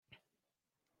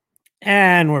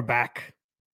And we're back.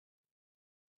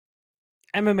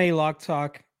 MMA Lock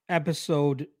Talk,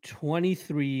 episode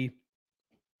 23,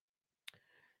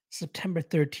 September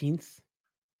 13th.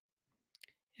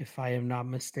 If I am not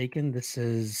mistaken, this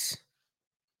is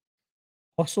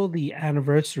also the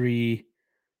anniversary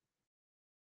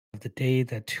of the day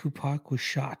that Tupac was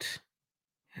shot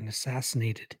and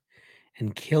assassinated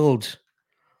and killed.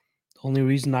 The only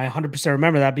reason I 100%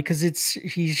 remember that because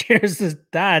he shares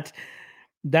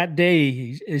that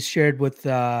day is shared with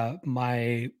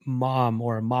my mom,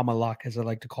 or Mama Lock as I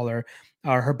like to call her,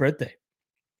 her birthday.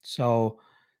 So,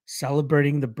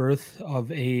 celebrating the birth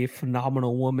of a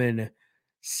phenomenal woman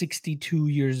 62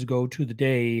 years ago to the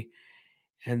day,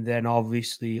 and then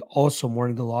obviously also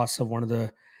mourning the loss of one of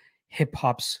the hip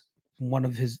hop's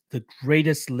the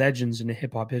greatest legends in the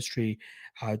hip hop history,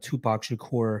 Tupac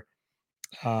Shakur.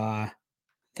 Uh,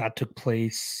 that took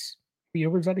place. What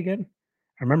year was that again?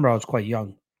 I remember I was quite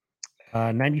young,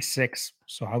 96.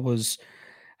 So I was,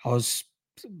 I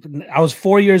was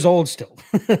 4 years old still.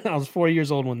 I was 4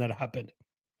 years old when that happened.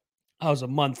 I was a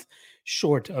month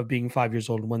short of being 5 years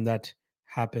old when that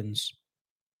happens.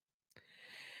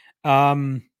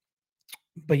 Um,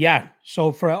 but yeah,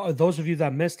 so for those of you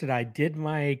that missed it, I did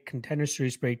my Contender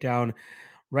Series breakdown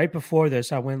right before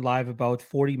this. I went live about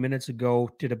 40 minutes ago,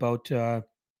 did about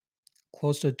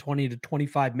close to 20 to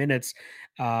 25 minutes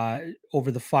uh,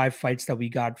 over the 5 fights that we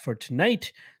got for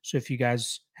tonight. So if you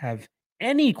guys have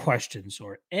any questions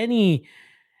or any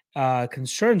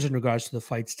concerns in regards to the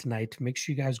fights tonight, make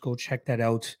sure you guys go check that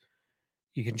out.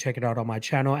 You can check it out on my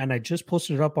channel, and I just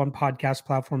posted it up on podcast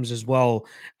platforms as well.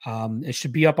 It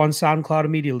should be up on SoundCloud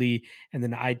immediately, and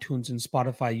then iTunes and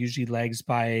Spotify usually lags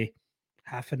by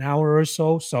half an hour or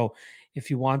so. So if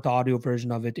you want the audio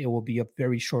version of it, it will be up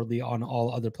very shortly on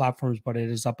all other platforms, but it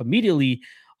is up immediately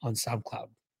on SoundCloud.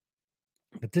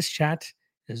 But this chat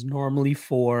is normally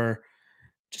for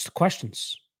just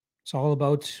questions. It's all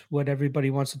about what everybody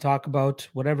wants to talk about,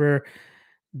 whatever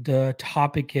the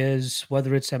topic is,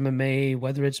 whether it's MMA,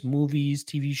 whether it's movies,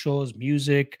 TV shows,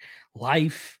 music,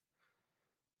 life.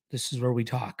 This is where we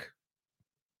talk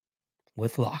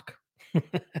with Locke.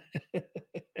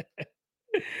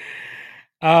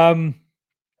 um,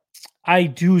 I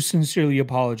do sincerely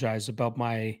apologize about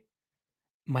my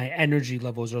energy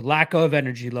levels or lack of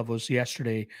energy levels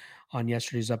yesterday on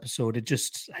yesterday's episode. I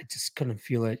just couldn't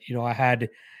feel it. I had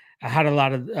a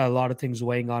lot of things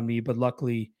weighing on me, but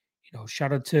luckily,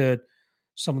 shout out to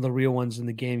some of the real ones in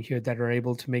the game here that are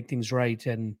able to make things right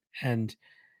and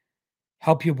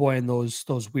help you boy in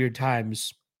those weird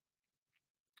times.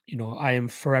 I am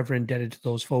forever indebted to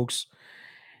those folks.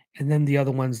 And then the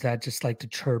other ones that just like to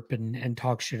chirp and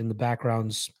talk shit in the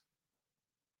backgrounds.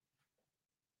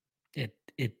 It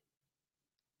it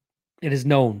is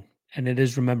known and it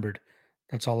is remembered.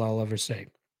 That's all I'll ever say.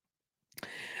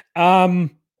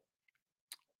 Um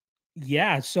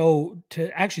yeah, so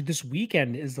to actually this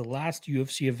weekend is the last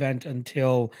UFC event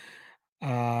until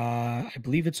I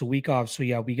believe it's a week off. So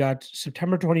yeah, we got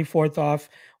September 24th off.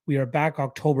 We are back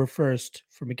October 1st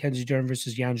for Mackenzie Dern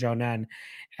versus Yan Xiaonan.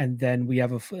 And then we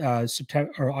have a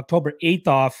September or October 8th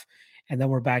off, and then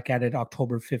we're back at it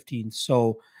October 15th.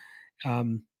 So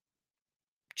um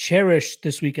cherish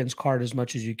this weekend's card as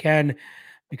much as you can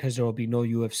because there will be no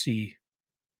UFC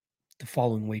the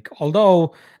following week.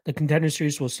 Although the Contender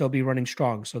Series will still be running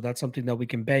strong, so that's something that we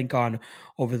can bank on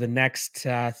over the next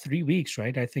 3 weeks,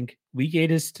 right? I think week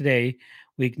 8 is today,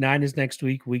 week 9 is next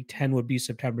week, week 10 would be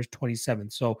September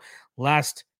 27th. So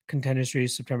last Contender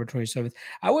Series September 27th.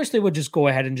 I wish they would just go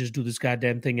ahead and just do this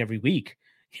goddamn thing every week.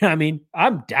 You know what I mean?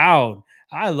 I'm down.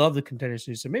 I love the Contender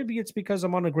Series. So maybe it's because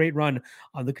I'm on a great run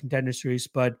on the Contender Series,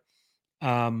 but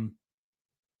um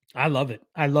I love it.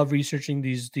 I love researching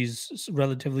these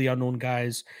relatively unknown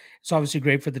guys. It's obviously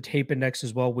great for the tape index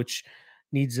as well, which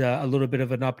needs a little bit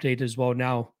of an update as well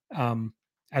now,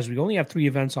 as we only have 3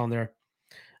 events on there.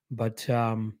 But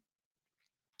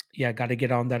yeah, got to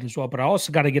get on that as well. But I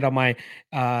also got to get on my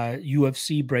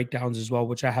UFC breakdowns as well,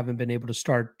 which I haven't been able to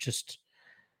start. Just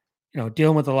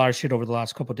dealing with a lot of shit over the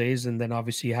last couple of days, and then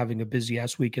obviously having a busy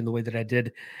ass week in the way that I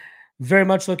did. Very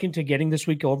much looking to getting this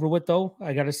week over with, though.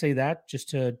 I got to say that just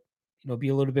to, be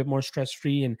a little bit more stress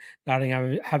free and not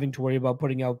having to worry about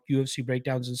putting out UFC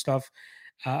breakdowns and stuff.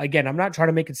 Again, I'm not trying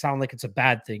to make it sound like it's a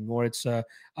bad thing or it's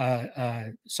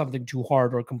something too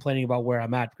hard or complaining about where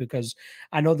I'm at, because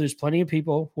I know there's plenty of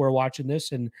people who are watching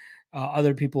this and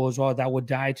other people as well that would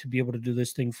die to be able to do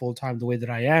this thing full time the way that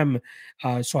I am.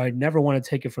 So I never want to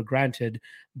take it for granted.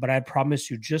 But I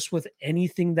promise you, just with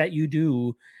anything that you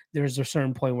do, there's a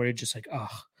certain point where you're just like,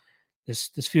 oh, this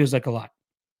feels like a lot.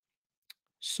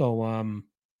 So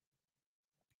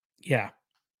Yeah.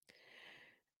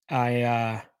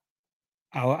 I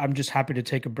I'm just happy to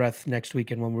take a breath next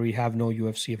weekend when we have no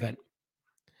UFC event.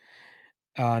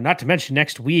 Not to mention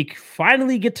next week,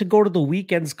 finally get to go to the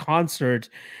weekend's concert.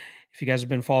 If you guys have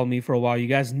been following me for a while, you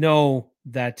guys know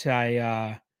that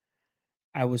I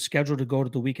was scheduled to go to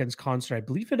the weekend's concert. I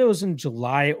believe it was in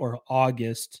July or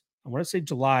August. I want to say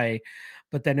July,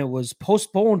 but then it was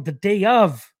postponed the day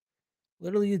of.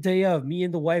 Literally the day of. Me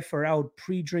and the wife are out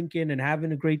pre-drinking and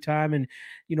having a great time and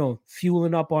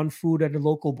fueling up on food at a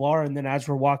local bar. And then as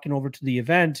we're walking over to the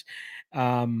event,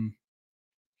 um,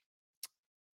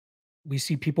 we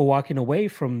see people walking away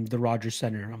from the Rogers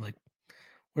Center. I'm like,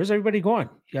 where's everybody going?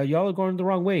 Yeah, y'all are going the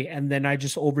wrong way. And then I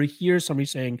just overhear somebody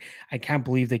saying, I can't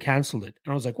believe they canceled it.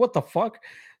 And I was like, what the fuck?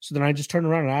 So then I just turned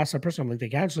around and asked that person, I'm like, they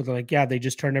canceled it? They're like, yeah, they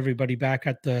just turned everybody back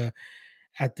at the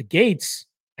gates.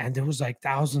 And there was like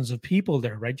thousands of people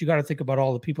there, right? You got to think about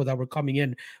all the people that were coming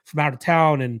in from out of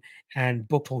town and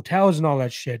booked hotels and all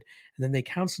that shit. And then they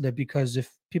canceled it because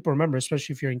if people remember,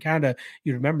 especially if you're in Canada,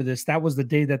 you remember this. That was the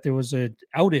day that there was a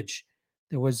outage.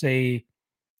 There was a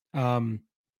um,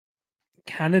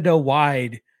 Canada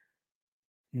wide,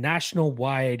 national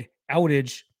wide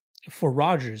outage for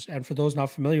Rogers. And for those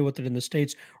not familiar with it in the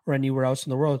States or anywhere else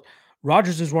in the world,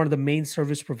 Rogers is one of the main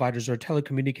service providers or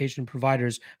telecommunication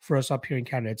providers for us up here in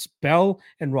Canada. It's Bell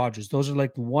and Rogers. Those are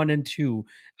like the one and two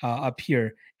up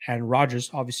here. And Rogers,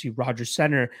 obviously Rogers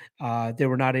Center, they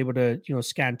were not able to,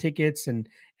 scan tickets and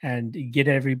get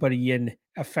everybody in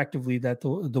effectively that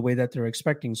the way that they're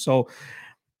expecting. So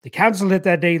they canceled it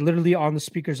that day, literally on the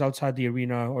speakers outside the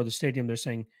arena or the stadium. They're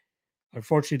saying,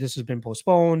 unfortunately, this has been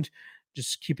postponed.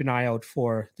 Just keep an eye out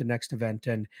for the next event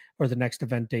or the next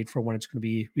event date for when it's going to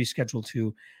be rescheduled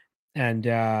to. And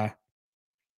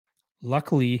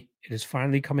luckily, it is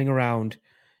finally coming around.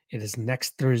 It is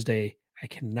next Thursday. I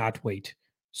cannot wait.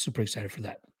 Super excited for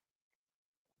that.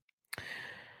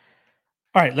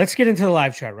 All right, let's get into the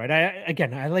live chat. Right,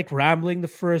 I like rambling the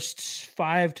first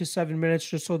 5 to 7 minutes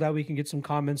just so that we can get some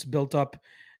comments built up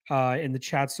in the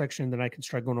chat section. Then I can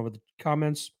start going over the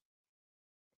comments.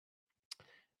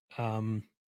 So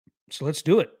let's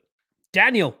do it.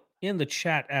 Daniel in the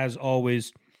chat, as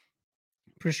always.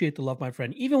 Appreciate the love, my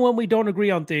friend. Even when we don't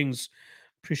agree on things,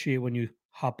 appreciate when you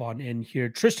hop on in here.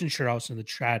 Tristan Sherhouse in the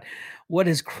chat. What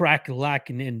is crack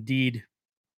lacking indeed?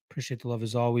 Appreciate the love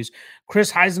as always.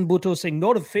 Chris Heisenbuto saying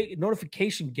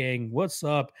notification gang. What's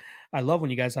up? I love when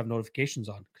you guys have notifications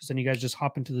on because then you guys just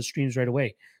hop into the streams right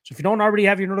away. So if you don't already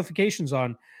have your notifications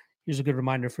on, here's a good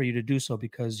reminder for you to do so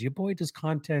because your boy does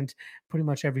content pretty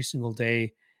much every single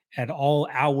day at all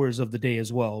hours of the day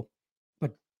as well.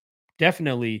 But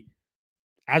definitely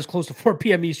as close to 4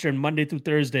 p.m. Eastern, Monday through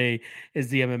Thursday, is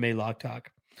the MMA Lock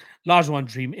Talk. Lajwan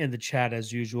Dream in the chat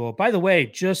as usual. By the way,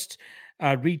 just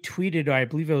retweeted, I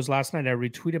believe it was last night, I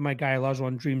retweeted my guy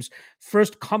Lajwan Dream's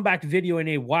first comeback video in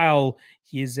a while.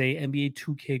 He is a NBA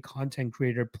 2K content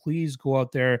creator. Please go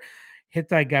out there, hit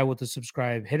that guy with a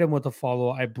subscribe, hit him with a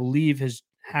follow. I believe his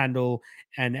handle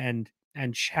and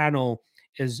channel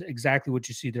is exactly what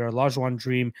you see there. Lajwan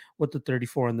Dream with the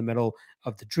 34 in the middle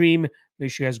of the dream.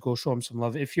 Make sure you guys go show him some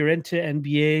love. If you're into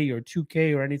NBA or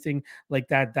 2K or anything like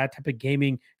that, that type of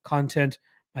gaming content,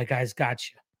 my guys got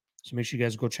you. So make sure you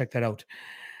guys go check that out.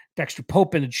 Dexter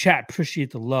Pope in the chat.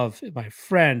 Appreciate the love. My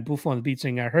friend, Buffo on the beat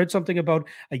saying, I heard something about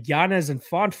a Yanez and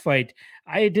Font fight.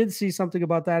 I did see something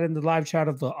about that in the live chat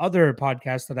of the other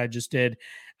podcast that I just did.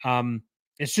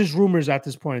 It's just rumors at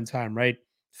this point in time, right?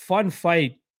 Fun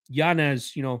fight.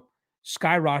 Yanez,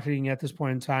 skyrocketing at this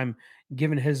point in time,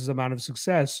 given his amount of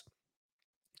success.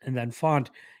 And then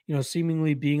Font,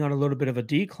 seemingly being on a little bit of a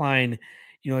decline.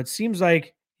 It seems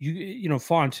like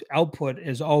Font output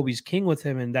is always king with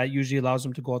him, and that usually allows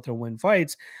him to go out there and win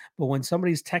fights. But when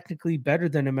somebody's technically better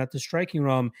than him at the striking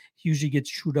realm, he usually gets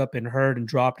chewed up and hurt and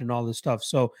dropped and all this stuff.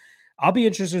 So I'll be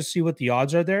interested to see what the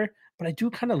odds are there. But I do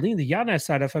kind of lean the Yanez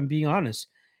side if I'm being honest.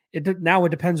 Now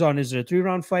it depends on, is it a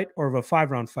 3-round fight or a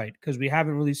 5-round fight? Because we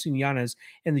haven't really seen Yanez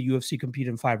in the UFC compete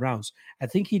in 5 rounds. I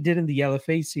think he did in the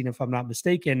LFA scene, if I'm not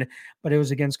mistaken, but it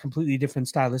was against completely different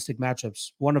stylistic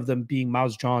matchups. One of them being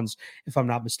Miles Johns, if I'm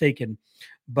not mistaken.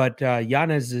 But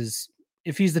Yanez is,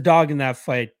 if he's the dog in that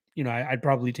fight, I'd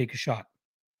probably take a shot.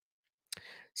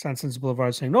 Sansons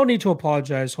Boulevard saying, no need to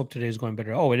apologize. Hope today is going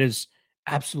better. Oh, it is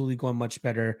absolutely going much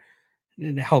better.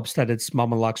 And it helps that it's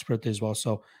Mama Locke's birthday as well.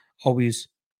 So always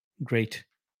great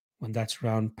when that's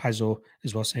around. Paizo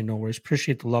as well saying no worries.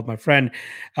 Appreciate the love, my friend.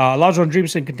 Elijah on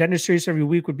Dreams and Contender Series every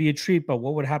week would be a treat, but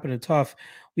what would happen to Tough?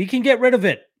 We can get rid of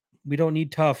it. We don't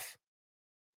need Tough.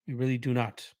 We really do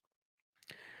not.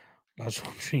 Elijah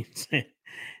on Dreams.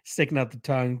 Sticking out the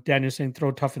tongue. Daniel saying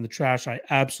throw tough in the trash. I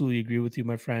absolutely agree with you,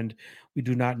 my friend. We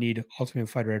do not need Ultimate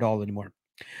Fighter at all anymore.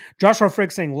 Joshua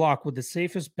Frick saying lock with the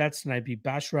safest bets tonight be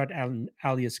Basharat and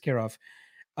Ali Askarov.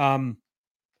 Um,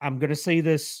 I'm gonna say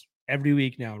this every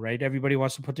week now, right? Everybody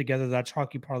wants to put together that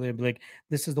chalky parlay and be like,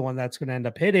 this is the one that's gonna end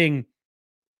up hitting.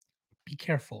 Be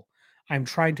careful. I'm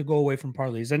trying to go away from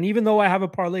parlays. And even though I have a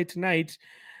parlay tonight,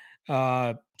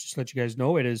 just to let you guys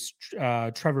know, it is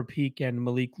Trevor Peak and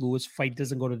Malik Lewis. Fight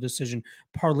doesn't go to decision.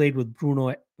 Parlayed with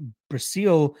Bruno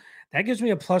Brazil. That gives me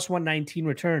a plus 119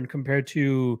 return compared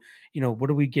to, what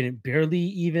are we getting? Barely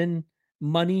even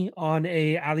money on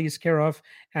a Ali Askarov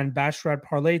and Bashrat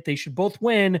parlay. They should both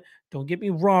win. Don't get me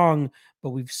wrong, but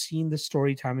we've seen the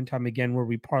story time and time again where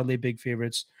we parlay big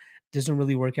favorites. Doesn't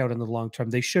really work out in the long term.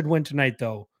 They should win tonight,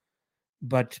 though.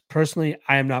 But personally,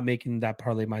 I am not making that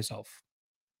parlay myself.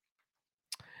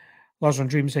 Lost on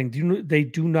Dream saying, they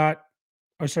do not,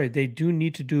 or sorry, they do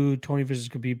need to do Tony versus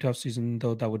Khabib tough season,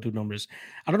 though that would do numbers.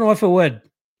 I don't know if it would.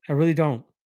 I really don't.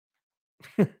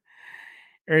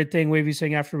 Everything Wavy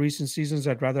saying after recent seasons,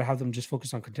 I'd rather have them just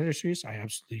focus on contender series. I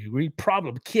absolutely agree.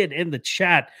 Problem Kid in the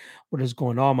chat. What is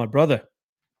going on, my brother?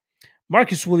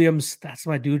 Marcus Williams, that's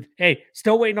my dude. Hey,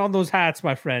 still waiting on those hats,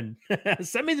 my friend.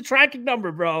 Send me the tracking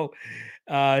number, bro.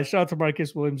 Shout out to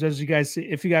Marcus Williams. As you guys see,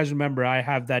 if you guys remember, I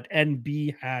have that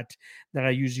NB hat that I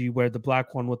usually wear, the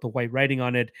black one with the white writing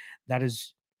on it. That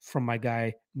is from my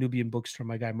guy, Nubian Bookstore,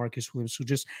 my guy Marcus Williams, who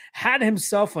just had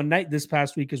himself a night this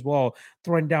past week as well,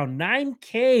 throwing down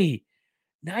 9K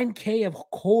of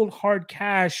cold hard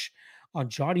cash on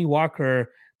Johnny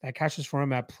Walker. That cash is for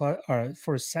him at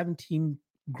for 17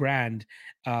 grand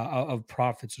of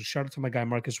profit. So shout out to my guy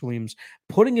Marcus Williams,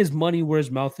 putting his money where his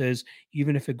mouth is,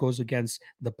 even if it goes against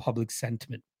the public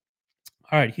sentiment.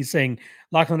 All right, he's saying,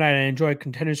 Lachlan Knight, I enjoy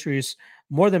Contender Series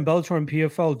more than Bellator and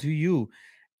PFL. Do you?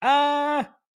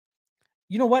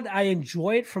 You know what? I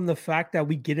enjoy it from the fact that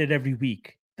we get it every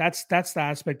week. That's the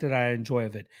aspect that I enjoy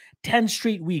of it. 10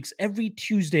 straight weeks, every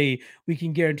Tuesday, we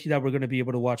can guarantee that we're going to be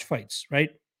able to watch fights,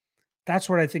 right? That's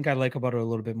what I think I like about it a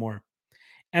little bit more.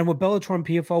 And with Bellator and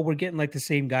PFL, we're getting like the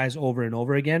same guys over and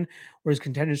over again. Whereas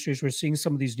Contender Series, we're seeing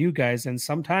some of these new guys, and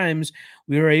sometimes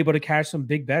we were able to cash some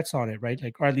big bets on it, right?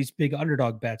 Like, or at least big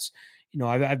underdog bets.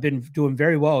 I've been doing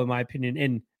very well, in my opinion,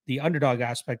 in the underdog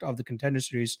aspect of the Contender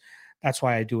Series. That's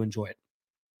why I do enjoy it.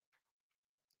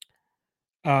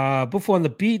 Buffo on the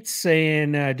beat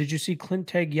saying, did you see Clint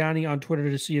tag Yanni on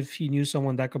Twitter to see if he knew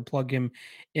someone that could plug him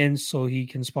in so he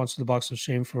can sponsor the Box of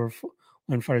Shame for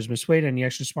when fighters miss weight? And he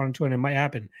actually responded to it, and it might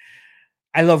happen.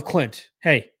 I love Clint.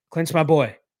 Hey, Clint's my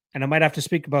boy. And I might have to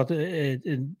speak about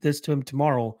this to him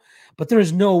tomorrow. But there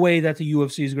is no way that the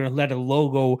UFC is going to let a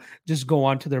logo just go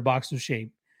onto their Box of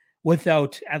Shame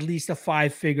without at least a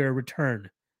 5-figure return.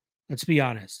 Let's be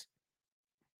honest.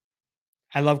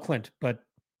 I love Clint, but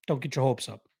don't get your hopes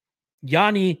up.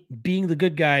 Yanni, being the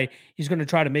good guy, he's going to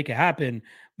try to make it happen.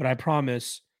 But I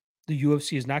promise the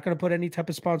UFC is not going to put any type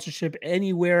of sponsorship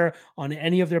anywhere on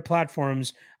any of their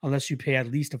platforms unless you pay at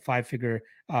least a 5-figure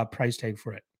price tag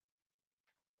for it.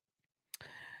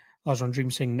 Lajon Dream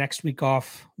saying next week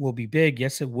off will be big.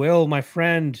 Yes, it will, my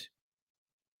friend.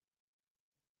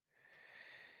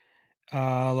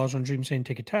 Lajon Dream saying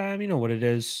take your time. You know what it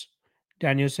is.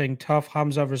 Daniel saying tough.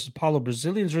 Hamza versus Paulo.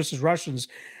 Brazilians versus Russians.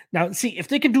 Now, see, if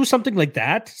they can do something like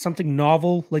that, something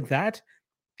novel like that,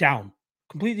 down.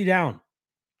 Completely down.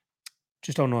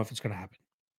 Just don't know if it's going to happen.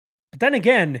 But then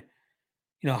again,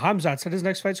 Hamzat said his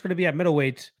next fight's going to be at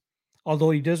middleweight, although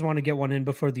he does want to get one in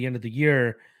before the end of the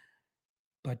year.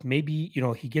 But maybe,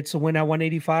 he gets a win at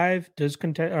 185, does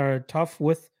tough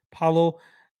with Paulo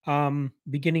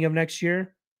beginning of next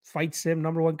year, fights him,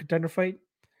 number one contender fight.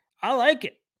 I like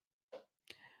it.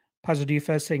 Pazo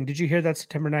DFS saying, did you hear that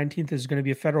September 19th is going to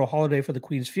be a federal holiday for the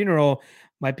Queen's funeral?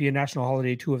 Might be a national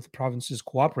holiday too if the provinces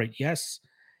cooperate. Yes,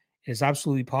 it is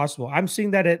absolutely possible. I'm seeing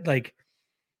that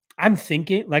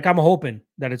I'm hoping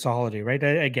that it's a holiday, right?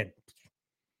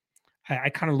 I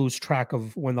kind of lose track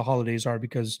of when the holidays are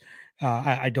because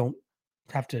I don't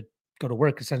have to go to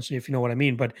work, essentially, if you know what I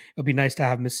mean. But it'd be nice to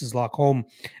have Mrs. Locke home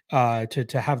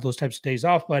to have those types of days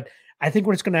off. But I think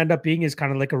what it's going to end up being is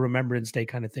kind of like a Remembrance Day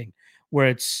kind of thing, where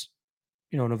it's,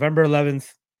 November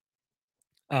 11th,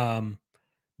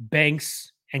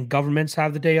 banks and governments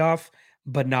have the day off,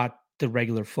 but not the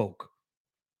regular folk.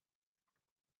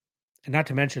 And not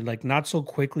to mention, like, not so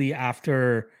quickly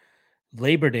after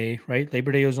Labor Day, right?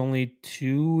 Labor Day was only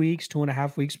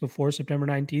 2.5 weeks before September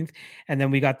 19th. And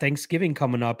then we got Thanksgiving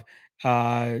coming up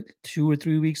 2 or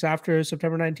 3 weeks after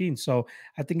September 19th. So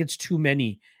I think it's too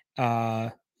many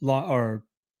law or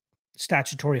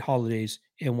statutory holidays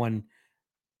in one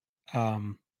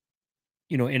um,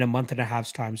 in a month and a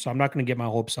half's time. So I'm not going to get my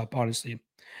hopes up, honestly.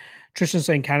 Tristan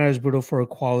saying Canada is brutal for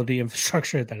quality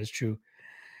infrastructure. That is true.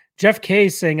 Jeff K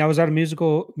saying I was at a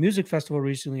music festival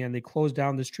recently and they closed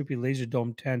down this trippy laser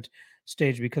dome tent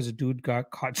stage because a dude got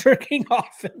caught jerking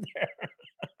off in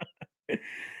there.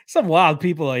 Some wild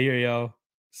people are here, yo.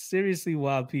 Seriously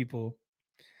wild people.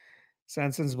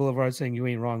 Sansons Boulevard saying you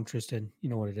ain't wrong, Tristan. You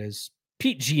know what it is.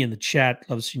 Pete G in the chat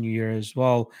loves Senior Year as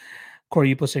well.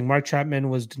 Corey Ipo saying Mark Chapman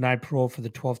was denied parole for the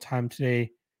 12th time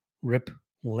today. Rip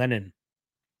Lennon.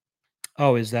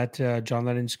 Oh, is that John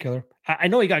Lennon's killer? I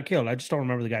know he got killed. I just don't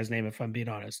remember the guy's name, if I'm being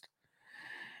honest.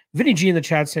 Vinny G in the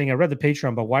chat saying, I read the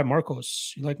Patreon, but why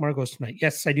Marcos? You like Marcos tonight?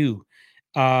 Yes, I do.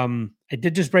 I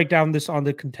did just break down this on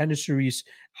the Contender Series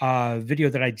video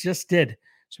that I just did.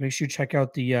 So make sure you check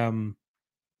out the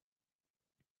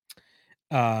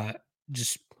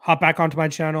just hop back onto my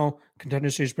channel. Contender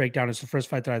Series breakdown is the first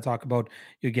fight that I talk about.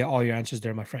 You'll get all your answers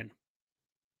there, my friend.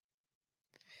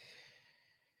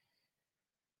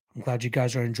 I'm glad you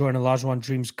guys are enjoying Olajuwon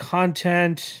Dreams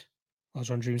content.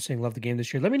 Olajuwon Dreams saying love the game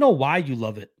this year. Let me know why you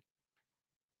love it.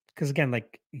 Because again,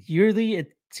 like yearly,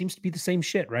 it seems to be the same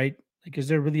shit, right? Like, is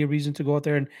there really a reason to go out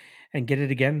there and get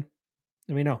it again?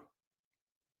 Let me know.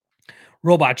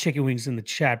 Robot Chicken Wings in the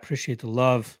chat. Appreciate the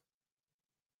love.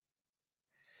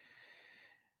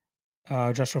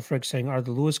 Joshua Frick saying, are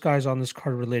the Lewis guys on this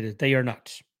card related? They are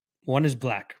not. One is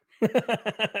black.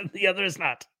 The other is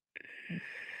not.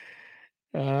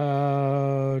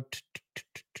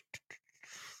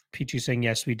 Peachy saying,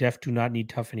 yes, we do not need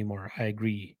tough anymore. I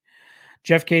agree.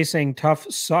 Jeff K saying tough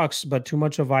sucks, but too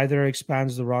much of either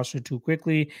expands the roster too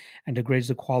quickly and degrades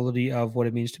the quality of what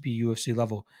it means to be UFC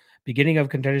level. Beginning of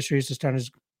Contender Series, the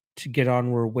standards to get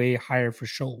on were way higher for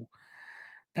show.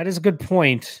 That is a good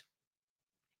point.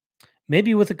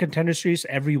 Maybe with the Contender Series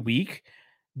every week,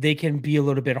 they can be a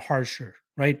little bit harsher,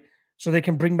 right? So they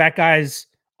can bring back guys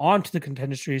onto the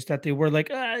Contender Series that they were like,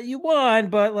 you won,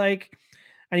 but like,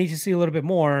 I need to see a little bit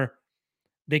more.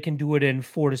 They can do it in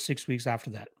 4 to 6 weeks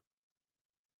after that.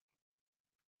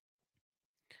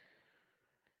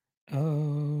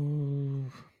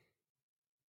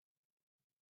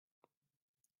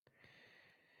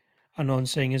 Unknown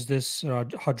saying, is this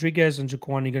Rodriguez and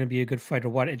Jaquani going to be a good fight or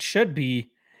what? It should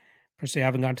be. Per se, I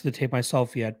haven't gotten to the tape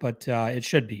myself yet, but it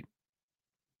should be.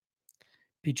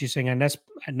 Peachy saying,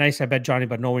 nice, I bet Johnny,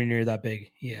 but nowhere near that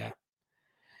big. Yeah.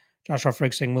 Joshua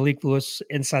Frick saying, Malik Lewis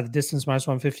inside the distance minus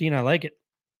 115. I like it.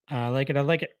 I like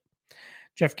it.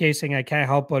 Jeff K saying, I can't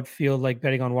help but feel like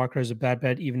betting on Walker is a bad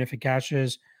bet, even if it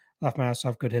cashes. Left my ass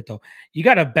off. Good hit, though. You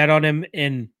got to bet on him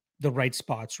in the right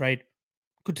spots, right?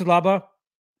 Kutalaba,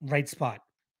 right spot.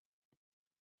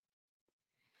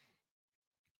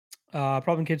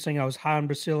 Problem Kid saying, I was high on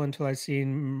Brazil until I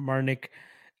seen Marnik.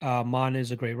 Mon is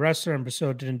a great wrestler, and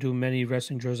Brazil didn't do many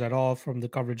wrestling drills at all from the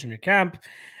coverage in your camp.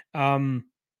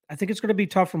 I think it's going to be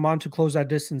tough for Mon to close that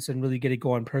distance and really get it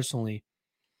going personally.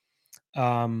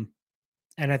 And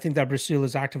I think that Brazil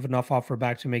is active enough off her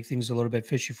back to make things a little bit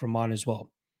fishy for Mon as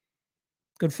well.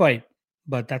 Good fight,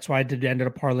 but that's why I ended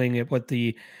up parlaying it with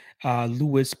the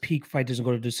Lewis Peak fight doesn't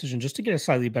go to decision just to get a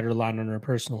slightly better line on her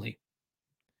personally.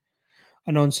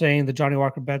 Unknown saying the Johnny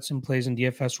Walker bets and plays in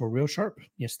DFS were real sharp.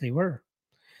 Yes, they were.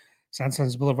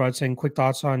 Sansons Boulevard saying quick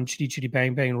thoughts on Chitty Chitty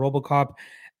Bang Bang and RoboCop.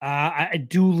 I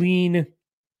do lean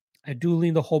the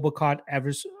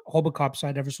Hobocop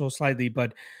side ever so slightly,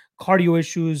 but cardio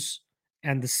issues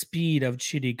and the speed of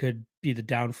Chitty could be the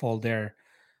downfall there.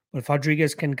 But if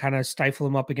Rodriguez can kind of stifle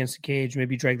him up against the cage,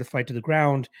 maybe drag the fight to the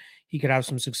ground, he could have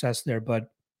some success there.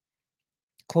 But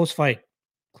close fight.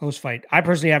 I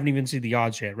personally haven't even seen the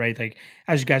odds yet, right? Like,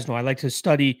 as you guys know, I like to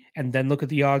study and then look at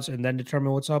the odds and then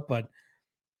determine what's up. But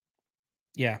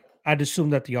yeah, I'd assume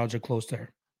that the odds are close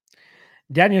there.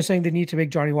 Daniel saying they need to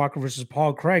make Johnny Walker versus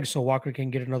Paul Craig so Walker can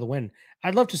get another win.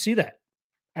 I'd love to see that.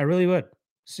 I really would.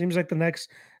 Seems like the next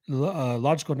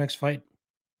logical next fight.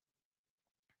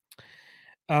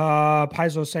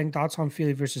 Paizo saying thoughts on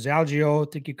Feely versus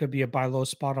Algio. Think it could be a buy low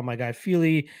spot on my guy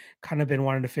Feely. Kind of been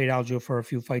wanting to fade Algio for a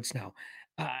few fights now.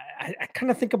 I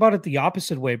kind of think about it the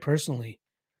opposite way personally.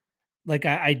 Like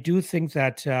I do think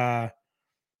that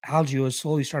Algio is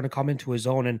slowly starting to come into his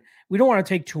own, and we don't want to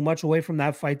take too much away from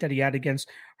that fight that he had against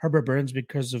Herbert Burns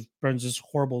because of Burns'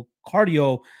 horrible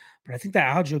cardio. But I think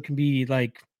that Algio can be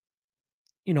like,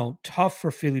 tough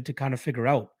for Feely to kind of figure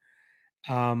out.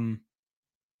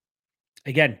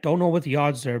 Again, don't know what the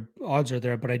odds are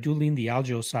there, but I do lean the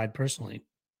Algio side personally.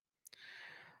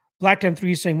 Black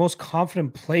 10-3 saying most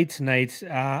confident play tonight.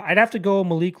 I'd have to go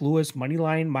Malik Lewis money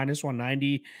line minus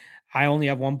 190. I only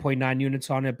have 1.9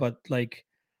 units on it, but like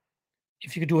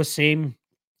if you could do a same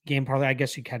game parlay. I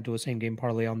guess you can't do a same game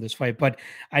parlay on this fight, but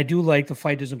I do like the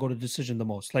fight doesn't go to decision the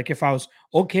most. Like if I was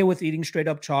okay with eating straight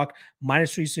up chalk,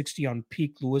 minus 360 on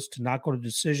peak Lewis to not go to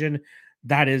decision,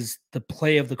 that is the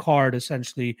play of the card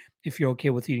essentially. If you're okay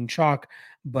with eating chalk,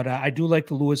 but I do like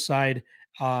the Lewis side,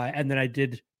 and then I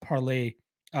did parlay.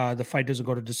 The fight doesn't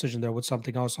go to decision there with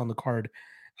something else on the card,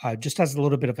 just as a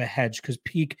little bit of a hedge because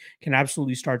peak can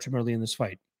absolutely start too early in this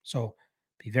fight. So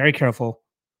be very careful.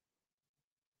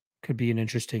 Could be an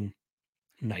interesting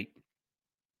night.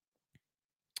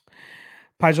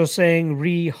 Paizo saying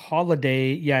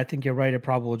re-holiday. Yeah, I think you're right. It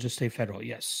probably will just stay federal.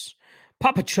 Yes.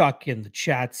 Papa Chuck in the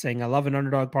chat saying, I love an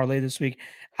underdog parlay this week.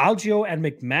 Algio and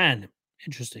McMahon.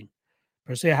 Interesting.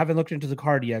 Per se, I haven't looked into the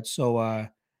card yet. So I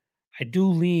do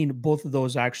lean both of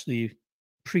those actually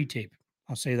pre-tape.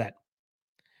 I'll say that.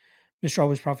 Mr.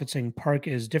 Always Prophet saying Park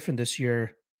is different this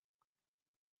year.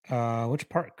 Which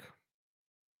Park?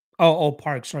 Oh,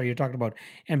 Park. Sorry, you're talking about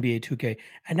NBA 2K.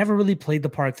 I never really played the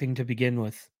Park thing to begin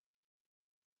with.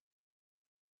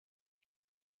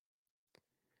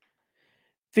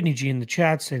 Vinny G in the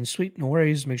chat saying, sweet, no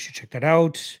worries. Make sure you check that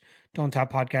out. Don't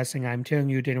Tap Podcasting. I'm telling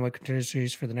you, Dana White Contender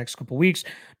Series for the next couple weeks.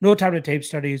 No time to tape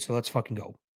study, so let's fucking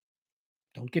go.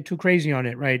 Don't get too crazy on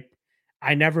it, right?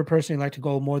 I never personally like to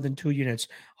go more than 2 units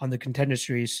on the Contender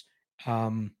Series.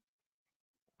 So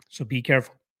be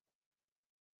careful.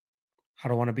 I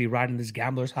don't want to be riding this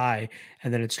gambler's high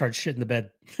and then it starts shit in the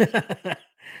bed.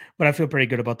 But I feel pretty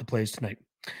good about the plays tonight.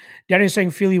 Danny's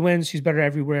saying Philly wins. He's better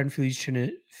everywhere, and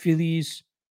Phillies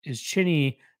is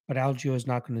chinny, but Algio is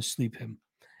not going to sleep him.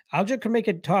 Algio can make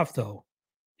it tough, though.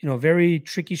 Very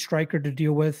tricky striker to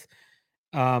deal with.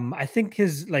 I think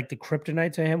his like the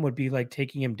kryptonite to him would be like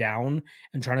taking him down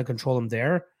and trying to control him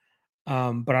there.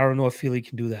 But I don't know if Philly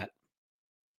can do that.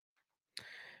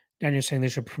 Daniel's saying they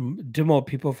should demote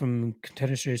people from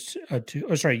contender series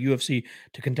UFC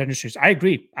to contender series. I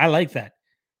agree. I like that.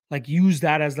 Like use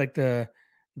that as like the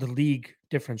league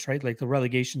difference, right? Like the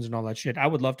relegations and all that shit. I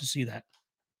would love to see that.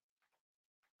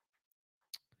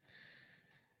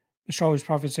 Mr. Always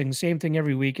Prophet saying the same thing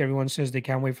every week. Everyone says they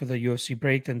can't wait for the UFC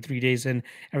break. Then 3 days in,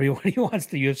 everybody wants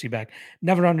the UFC back.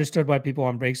 Never understood why people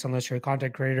want breaks unless you're a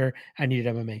content creator and need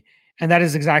MMA. And that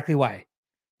is exactly why,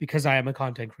 because I am a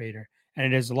content creator and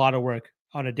it is a lot of work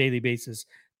on a daily basis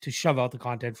to shove out the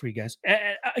content for you guys.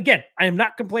 Again, I am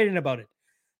not complaining about it.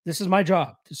 This is my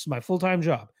job. This is my full-time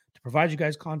job to provide you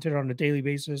guys content on a daily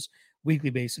basis, weekly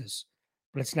basis.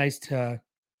 But it's nice to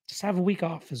just have a week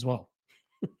off as well.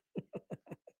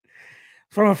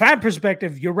 From a fan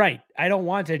perspective, you're right. I don't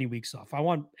want any weeks off. I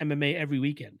want MMA every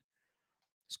weekend.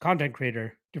 As content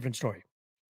creator, different story.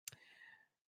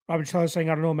 Robert Teller saying,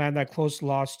 I don't know, man, that close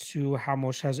loss to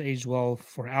Hamos has aged well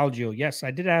for Algio. Yes,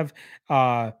 I did have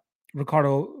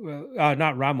Ricardo,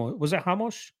 not Ramos. Was it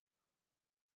Hamos?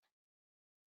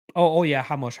 Oh yeah,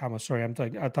 Hamos. Sorry,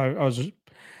 I thought I was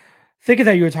thinking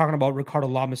that you were talking about Ricardo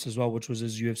Lamas as well, which was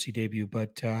his UFC debut.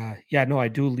 But yeah, no, I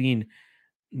do lean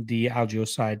the Algio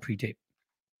side pre-tape.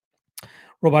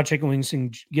 Robot Chicken Wings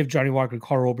saying, give Johnny Walker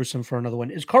Carl Roberson for another one.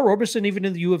 Is Carl Roberson even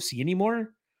in the UFC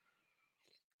anymore?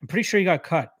 I'm pretty sure he got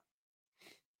cut.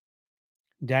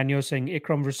 Daniel saying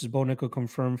Ikram versus Bo Nickel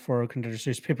confirmed for Contender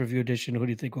Series pay-per-view edition. Who do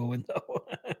you think will win though?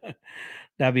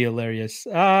 That'd be hilarious.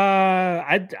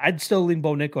 I'd still lean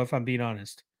Bo Nickel if I'm being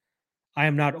honest. I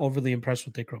am not overly impressed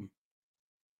with Ikram.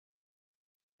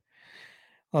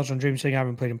 Also, Dream saying I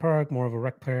haven't played in Park, more of a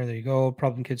rec player. There you go.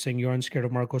 Problem Kid saying you're unscared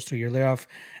of Marcos 2-year layoff.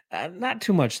 Not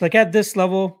too much. Like at this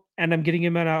level, and I'm getting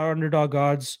him at our underdog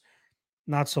odds.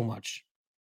 Not so much.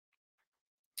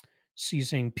 See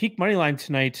saying peak money line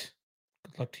tonight.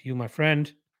 Good luck to you, my friend.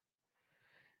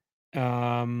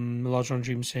 Lodron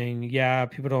Dream saying, yeah,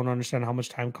 people don't understand how much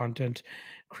time content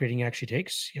creating actually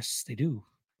takes. Yes, they do.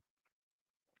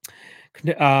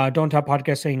 Don't Tap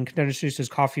Podcast saying Contender Series is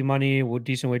coffee money with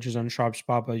decent wages on Sharp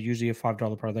Spot, but usually a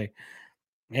 $5 parlay.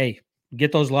 Hey,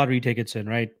 get those lottery tickets in,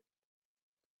 right?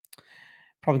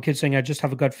 Problem Kid saying, I just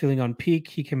have a gut feeling on peak.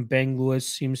 He can bang Lewis,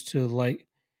 seems to like,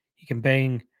 he can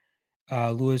bang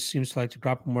Lewis, seems to like to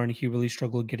drop him more, and he really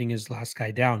struggled getting his last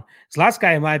guy down. His last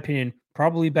guy, in my opinion,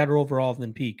 probably better overall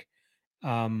than peak.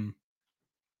 But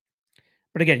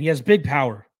again, he has big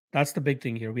power. That's the big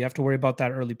thing here. We have to worry about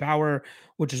that early power,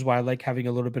 which is why I like having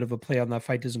a little bit of a play on that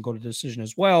fight doesn't go to decision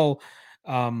as well.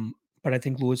 But I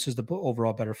think Lewis is the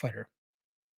overall better fighter.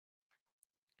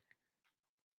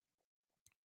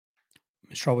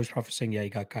 Mr. Always Prophet saying, yeah, he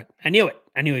got cut. I knew it.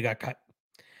 I knew he got cut.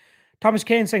 Thomas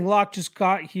Kane saying, Locke just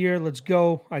got here. Let's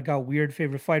go. I got weird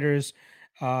favorite fighters.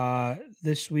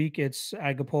 This week it's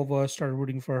Agapova. Started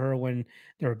rooting for her when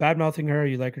they were bad mouthing her.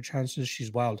 You like her chances.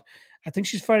 She's wild. I think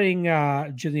she's fighting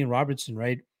Jillian Robertson,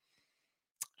 right?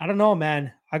 I don't know,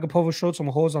 man. Agapova showed some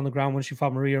holes on the ground when she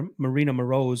fought Marina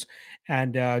Moroz,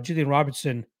 and Julian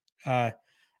Robertson. I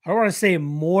don't want to say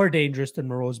more dangerous than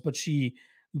Moroz, but she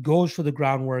goes for the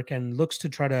groundwork and looks to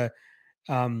try to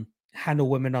handle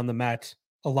women on the mat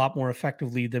a lot more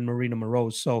effectively than Marina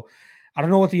Moroz. So I don't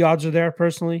know what the odds are there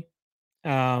personally.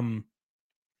 Um,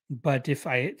 but if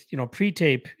I,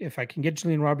 pre-tape, if I can get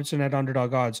Julian Robertson at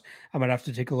underdog odds, I might have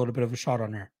to take a little bit of a shot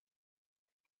on her.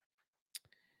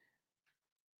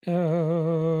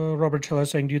 Robert Chilla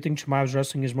saying, do you think Chimaev's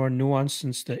wrestling is more nuanced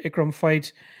since the Ikram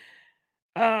fight?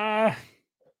 Uh,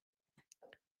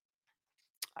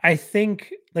 I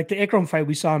think like the Ikram fight,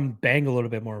 we saw him bang a little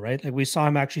bit more, right? Like we saw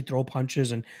him actually throw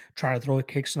punches and try to throw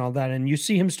kicks and all that. And you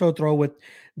see him still throw with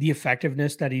the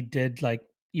effectiveness that he did, like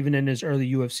even in his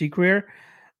early UFC career.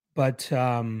 But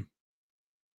I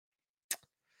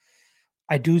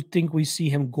do think we see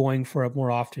him going for it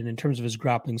more often in terms of his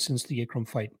grappling since the Ikram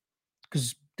fight.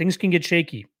 Because things can get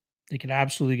shaky. They can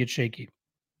absolutely get shaky.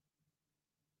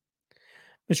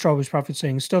 Mr. Always Prophet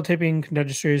saying, still taping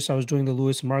Contender Series. I was doing the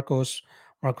Lewis and Marcos.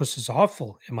 Marcos is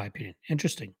awful, in my opinion.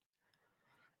 Interesting.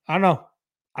 I don't know.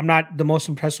 I'm not the most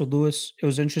impressed with Lewis. It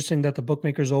was interesting that the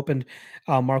bookmakers opened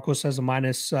Marcos as a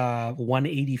minus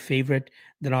 180 favorite.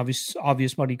 Then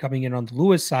obvious money coming in on the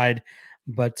Lewis side.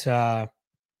 But I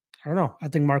don't know. I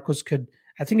think Marcos could.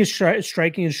 I think his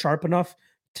striking is sharp enough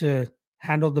to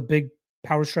handle the big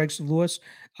power strikes of Lewis.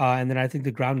 And then I think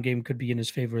the ground game could be in his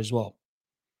favor as well.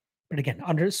 But again,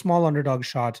 small underdog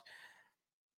shot,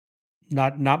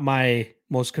 not my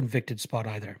most convicted spot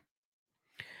either.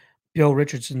 Bill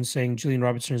Richardson saying Julian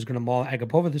Robertson is going to maul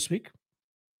Agapova this week.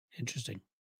 Interesting.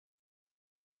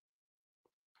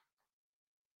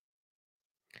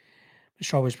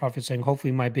 Mr. Always Prophet saying,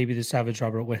 hopefully my baby the Savage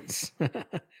Robert wins.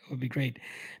 It would be great.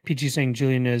 PG saying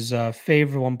Julian is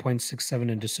favor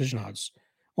 1.67 in decision odds,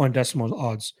 or in decimal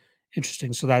odds.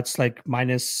 Interesting. So that's like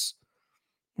minus,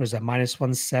 what is that, minus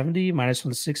 170, minus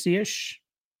 160 ish?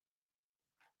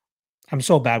 I'm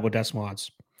so bad with decimal odds.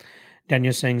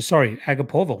 Daniel saying, sorry,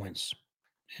 Agapova wins.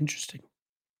 Interesting.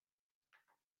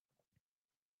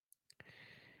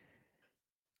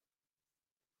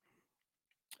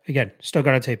 Again, still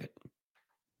got to tape it.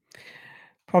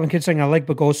 Problem Kid saying, I like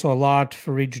Bagoso a lot.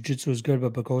 Fareed Jiu Jitsu is good,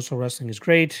 but Bagoso wrestling is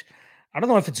great. I don't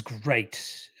know if it's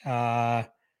great. I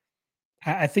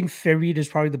think Fareed is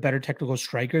probably the better technical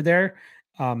striker there.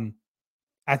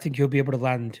 I think he'll be able to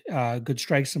land good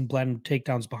strikes and blend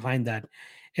takedowns behind that.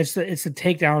 It's the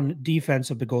takedown defense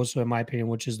of Bagoso, in my opinion,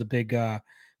 which is the big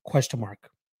question mark.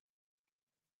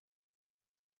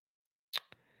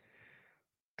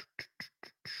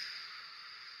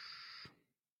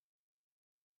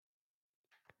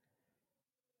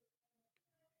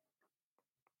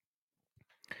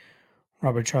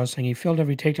 Robert Charles saying he failed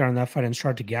every takedown in that fight and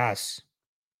started to gas.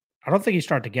 I don't think he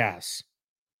started to gas.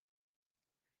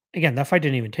 Again, that fight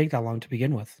didn't even take that long to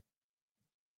begin with.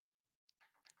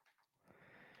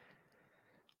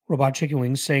 Robot Chicken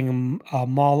Wings saying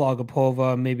Maul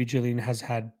Agapova, maybe Jillian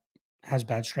has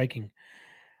bad striking.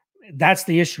 That's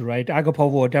the issue, right?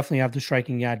 Agapova will definitely have the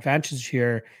striking advantage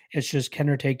here. It's just, can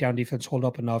her takedown defense hold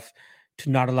up enough to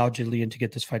not allow Jillian to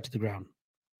get this fight to the ground?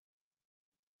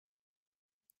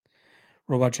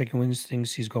 Robot Chicken Wings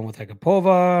thinks he's going with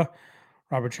Agapova.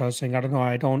 Robert Charles saying, I don't know.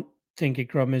 I don't think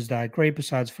Ikram is that great.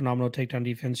 Besides phenomenal takedown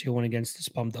defense, he'll win against this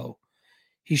bum, though.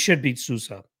 He should beat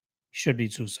Sousa.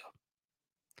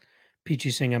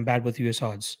 Peachy saying, I'm bad with US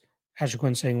odds. Asher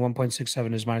Quinn saying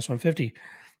 1.67 is minus 150.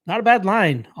 Not a bad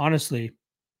line, honestly.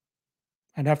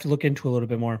 I'd have to look into a little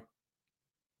bit more.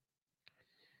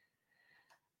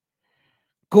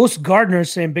 Ghost Gardner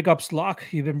saying, big ups, Lock.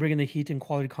 You've been bringing the heat and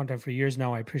quality content for years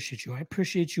now. I appreciate you. I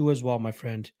appreciate you as well, my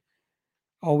friend.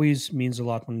 Always means a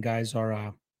lot when guys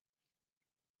are,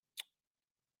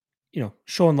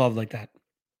 showing love like that.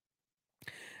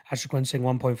 Asher Quinn saying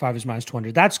 1.5 is minus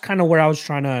 200. That's kind of where I was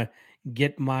trying to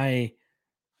get my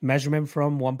measurement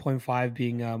from, 1.5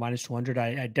 being minus 200.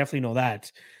 I definitely know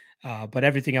that. But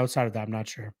everything outside of that, I'm not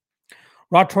sure.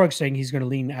 Rod Torque saying he's going to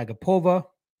lean Agapova.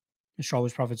 Mr.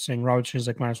 Always Prophet saying Robertson is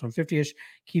like minus 150-ish.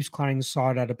 Keeps climbing, saw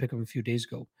it at a pick of a few days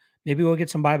ago. Maybe we'll get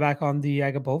some buyback on the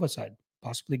Agapova side.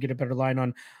 Possibly get a better line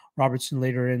on Robertson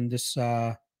later in this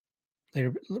later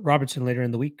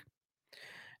in the week.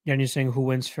 Daniel saying who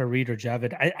wins, Fareed or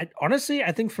Javid? I honestly,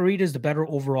 I think Fareed is the better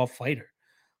overall fighter.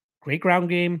 Great ground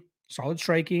game, solid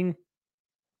striking.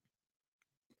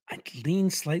 I'd lean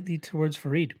slightly towards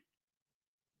Fareed.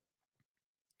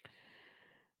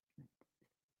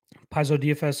 Paizo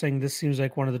DFS saying this seems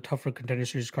like one of the tougher Contender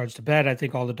Series cards to bet. I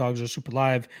think all the dogs are super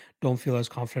live. Don't feel as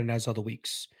confident as other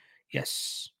weeks.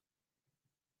 Yes.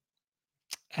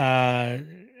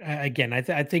 Again,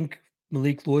 I think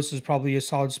Malik Lewis is probably a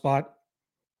solid spot.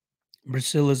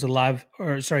 Brazil is alive,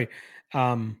 or sorry,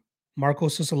 um,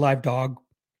 Marcos is a live dog,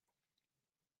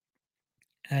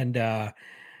 and I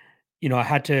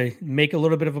had to make a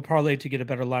little bit of a parlay to get a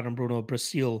better line on Bruno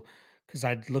Brazil because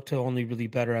I'd look to only really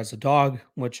better as a dog,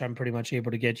 which I'm pretty much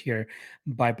able to get here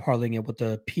by parlaying it with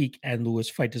the Peak and Lewis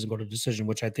fight doesn't go to decision,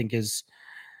 which I think is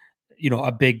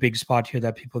a big spot here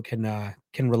that people can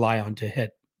rely on to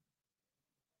hit.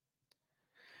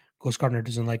 Ghost Gardner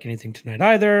doesn't like anything tonight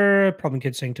either. Problem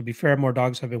Kid saying, to be fair, more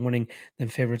dogs have been winning than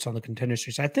favorites on the contender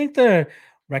series. I think the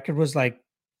record was like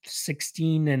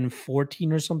 16 and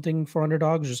 14 or something for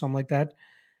underdogs or something like that.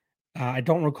 I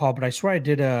don't recall, but I swear I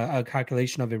did a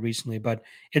calculation of it recently, but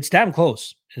it's damn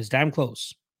close. It's damn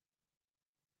close.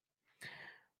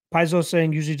 Paizo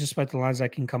saying, usually despite the lines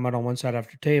that can come out on one side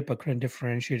after tape, but couldn't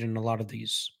differentiate in a lot of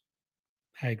these.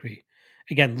 I agree.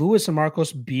 Again, Lewis and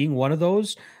Marcos being one of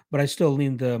those, but I still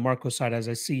lean the Marcos side as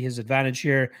I see his advantage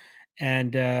here.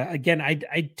 And again,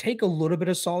 I take a little bit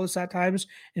of solace at times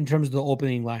in terms of the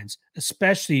opening lines,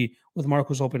 especially with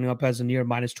Marcos opening up as a near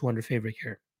minus 200 favorite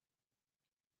here.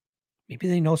 Maybe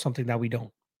they know something that we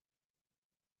don't.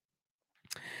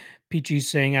 PG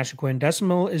saying Ashley Quinn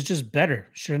decimal is just better.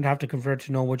 Shouldn't have to convert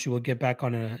to know what you will get back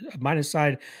on a minus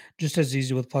side. Just as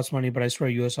easy with plus money, but I swear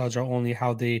US odds are only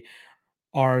how they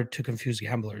are to confuse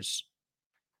gamblers.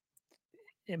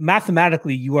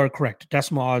 Mathematically, you are correct.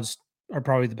 Decimal odds are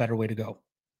probably the better way to go.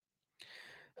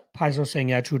 Paizo saying,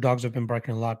 yeah, true dogs have been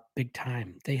barking a lot. Big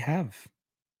time. They have.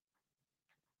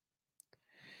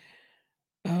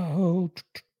 Oh,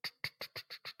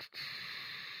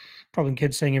 Problem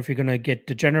Kid saying, if you're going to get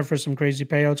degenerate for some crazy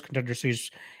payouts, Contender Series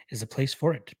is a place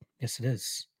for it. Yes, it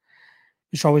is.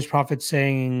 It's always Profit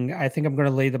saying, I think I'm going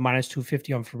to lay the minus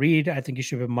 250 on Farid. I think he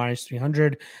should be minus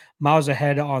 300. Miles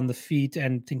ahead on the feet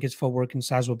and think his footwork and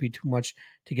size will be too much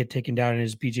to get taken down, and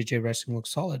his BJJ wrestling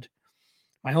looks solid.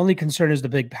 My only concern is the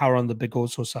big power on the Big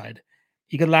Oso side.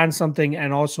 He could land something,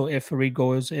 and also if Farid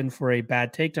goes in for a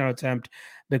bad takedown attempt,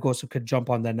 Big Oso could jump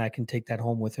on that, and I can take that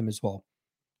home with him as well.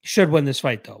 He should win this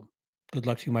fight, though. Good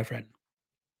luck to you, my friend.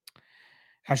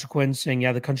 Asher Quinn saying,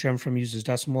 yeah, the country I'm from uses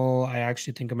decimal. I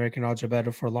actually think American odds are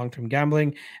better for long-term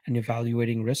gambling and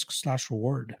evaluating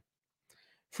risk/reward.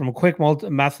 From a quick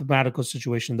mathematical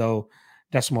situation, though,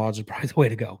 decimal odds are probably the way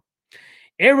to go.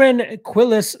 Aaron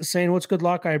Quillis saying, what's good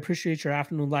luck? I appreciate your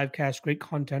afternoon live cast. Great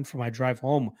content for my drive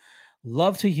home.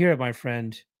 Love to hear it, my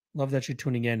friend. Love that you're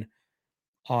tuning in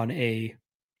on a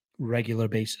regular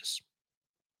basis.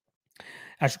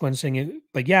 Ashley Gwen saying,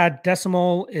 but yeah,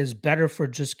 decimal is better for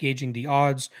just gauging the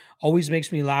odds. Always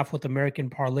makes me laugh with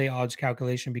American parlay odds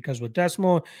calculation because with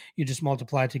decimal, you just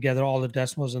multiply together all the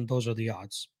decimals and those are the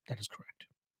odds. That is correct.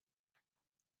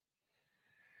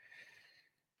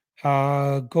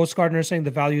 Ghost Gardener saying the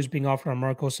value is being offered on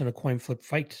Marcos in a coin flip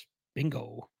fight.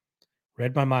 Bingo.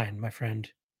 Read my mind, my friend.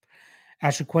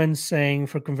 Asher Quinn saying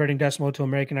for converting decimal to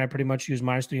American, I pretty much use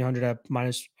minus 300 at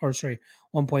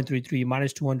 1.33,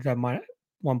 minus 200 at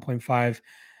 1.5,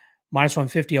 minus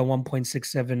 150 at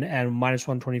 1.67, and minus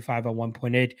 125 at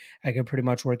 1.8. I can pretty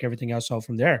much work everything else out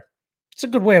from there. It's a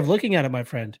good way of looking at it, my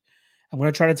friend. I'm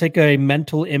going to try to take a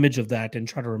mental image of that and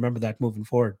try to remember that moving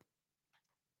forward.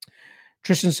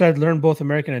 Tristan said, learn both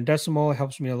American and decimal. It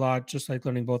helps me a lot, just like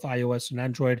learning both iOS and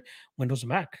Android, Windows and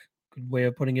Mac. Good way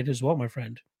of putting it as well, my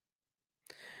friend.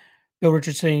 Bill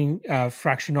Richards saying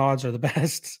fraction odds are the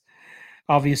best.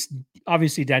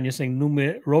 Obviously, Daniel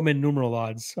saying Roman numeral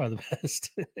odds are the best.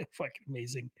 Fucking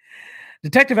amazing.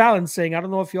 Detective Allen saying, I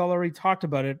don't know if y'all already talked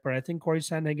about it, but I think Corey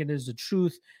Sandhagen is the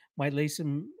truth. Might lace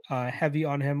him heavy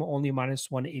on him. Only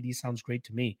minus 180 sounds great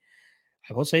to me.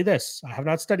 I will say this. I have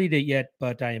not studied it yet,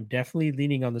 but I am definitely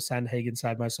leaning on the Sandhagen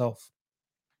side myself.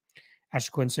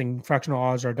 Asher Quinn saying fractional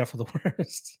odds are definitely the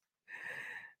worst.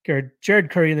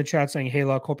 Jared Curry in the chat saying, hey,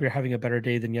 Luck, hope you're having a better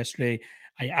day than yesterday.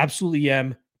 I absolutely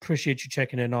am. Appreciate you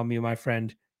checking in on me, my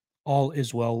friend. All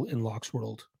is well in Locke's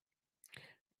world.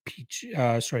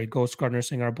 Ghost Gardener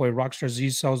saying our boy Rockstar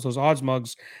Z sells those odds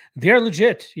mugs. They're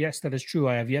legit. Yes, that is true.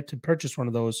 I have yet to purchase one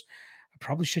of those. I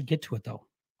probably should get to it, though.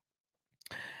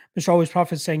 Mr. Always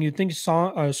Prophet saying, you think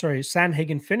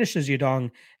Sandhagen finishes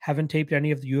Yadong? Haven't taped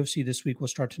any of the UFC this week. Will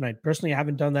start tonight. Personally, I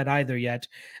haven't done that either yet.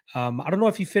 I don't know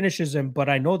if he finishes him, but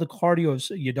I know the cardio of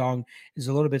Yadong is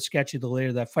a little bit sketchy the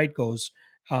later that fight goes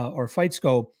or fights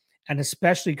go. And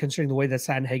especially considering the way that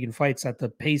Sandhagen fights at the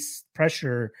pace,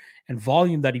 pressure, and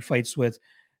volume that he fights with,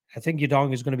 I think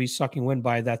Yadong is going to be sucking wind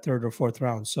by that third or fourth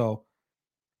round. So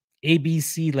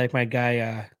ABC, like my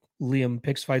guy Liam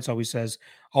Picks Fights always says,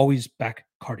 always back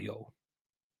cardio.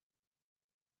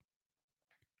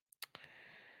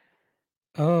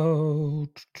 Oh,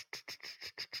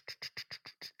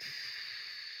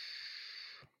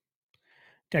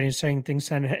 Danny's saying things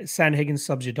Sandhagen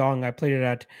subs Yadong. I played it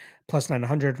at plus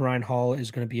 900. Ryan Hall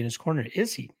is going to be in his corner.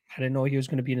 Is he? I didn't know he was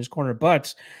going to be in his corner,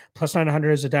 but plus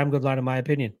 900 is a damn good line, in my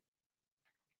opinion.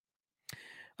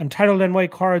 Untitled NY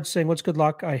Cards saying, "What's good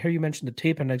luck? I hear you mentioned the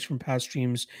tape index from past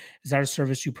streams. Is that a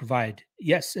service you provide?"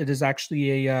 Yes, it is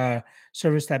actually a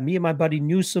service that me and my buddy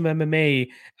Newsome MMA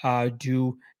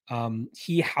do.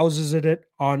 He houses it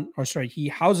on, or sorry, he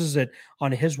houses it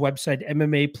on his website,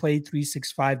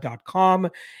 MMAplay365.com.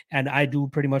 And I do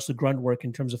pretty much the grunt work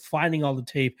in terms of finding all the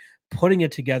tape, putting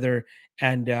it together,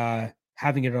 and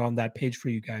having it on that page for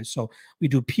you guys. So we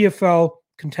do PFL,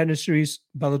 Contender Series,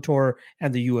 Bellator,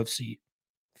 and the UFC.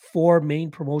 Four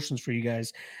main promotions for you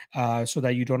guys, so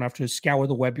that you don't have to scour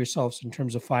the web yourselves in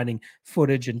terms of finding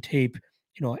footage and tape.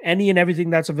 Any and everything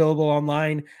that's available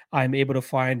online, I'm able to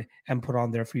find and put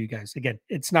on there for you guys. Again,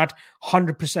 it's not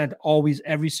 100% always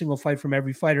every single fight from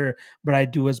every fighter, but I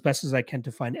do as best as I can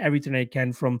to find everything I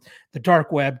can from the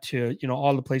dark web to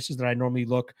all the places that I normally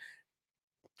look.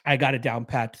 I got it down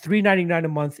pat. $3.99 a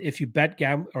month. If you bet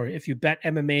or if you bet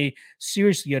MMA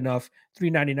seriously enough,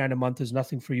 $3.99 a month is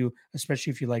nothing for you, especially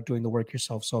if you like doing the work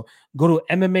yourself. So go to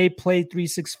MMA Play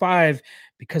 365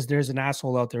 because there's an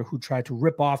asshole out there who tried to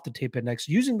rip off the tape index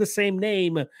using the same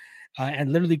name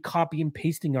and literally copy and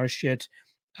pasting our shit.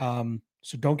 So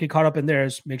don't get caught up in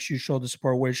theirs. Make sure you show the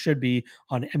support where it should be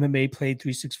on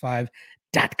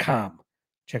MMAplay365.com.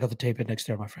 Check out the tape index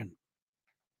there, my friend.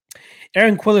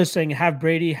 Aaron Quiller saying, "Have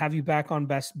Brady, have you back on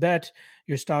best bet.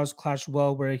 Your styles clash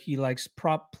well where he likes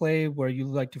prop play, where you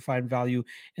like to find value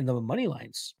in the money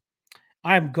lines."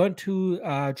 I'm going to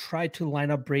try to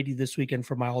line up Brady this weekend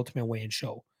for my ultimate weigh-in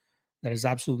show. That is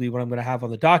absolutely what I'm going to have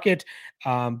on the docket.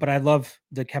 But I love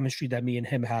the chemistry that me and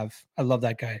him have. I love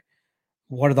that guy.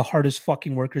 One of the hardest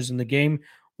fucking workers in the game.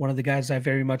 One of the guys I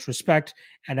very much respect,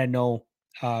 and I know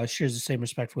shares the same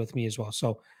respect with me as well.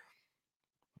 So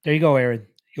there you go, Aaron.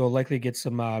 You'll likely get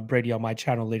some Brady on my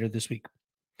channel later this week.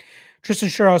 Tristan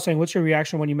Sherrill saying, "What's your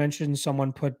reaction when you mentioned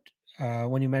someone putting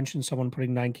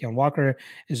 9K on Walker?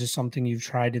 Is this something you've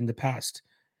tried in the past?"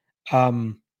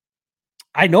 Um,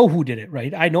 I know who did it,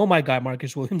 right? I know my guy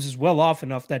Marcus Williams is well off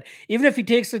enough that even if he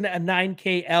takes a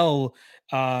 9K L,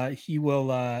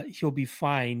 he'll be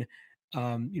fine.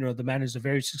 The man is a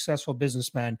very successful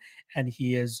businessman, and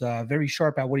he is very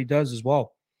sharp at what he does as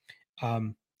well.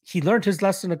 He learned his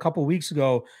lesson a couple weeks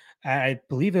ago. I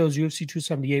believe it was UFC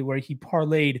 278 where he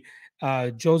parlayed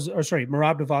Merab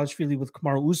Dvalishvili with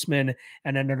Kamaru Usman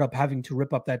and ended up having to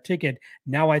rip up that ticket.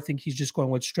 Now I think he's just going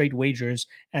with straight wagers,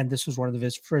 and this was one of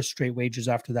his first straight wagers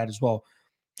after that as well.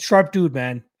 Sharp dude,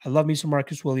 man. I love me some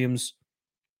Marcus Williams.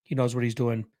 He knows what he's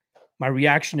doing. My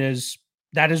reaction is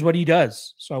that is what he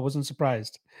does, so I wasn't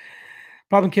surprised.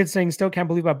 Problem Kid saying, "Still can't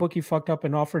believe my bookie fucked up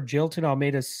and offered Jailton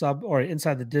Almeida sub or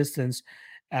inside the distance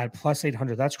at plus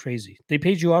 800. That's crazy. They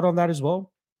paid you out on that as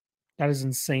well? That is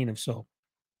insane if so."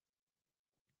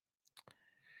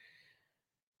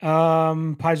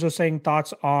 Paizo saying,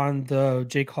 "Thoughts on the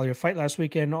Jake Collier fight last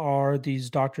weekend? Are these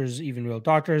doctors even real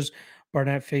doctors?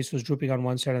 Barnett face was drooping on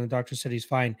one side and the doctor said he's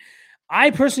fine." I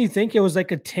personally think it was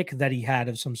like a tick that he had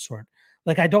of some sort.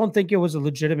 Like, I don't think it was a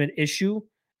legitimate issue.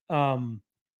 Um,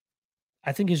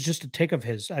 I think it's just a tick of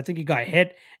his. I think he got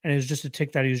hit and it was just a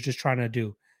tick that he was just trying to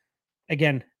do.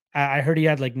 Again, I heard he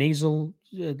had like nasal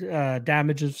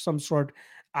damage of some sort.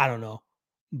 I don't know,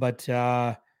 but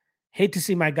hate to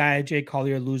see my guy Jay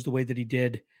Collier lose the way that he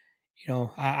did.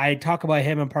 I talk about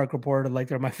him and Park Report like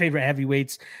they're my favorite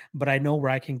heavyweights, but I know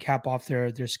where I can cap off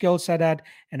their skill set at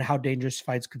and how dangerous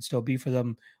fights could still be for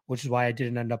them, which is why I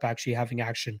didn't end up actually having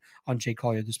action on Jay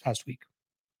Collier this past week.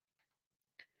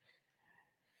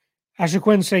 Asher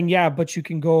Quinn saying, "Yeah, but you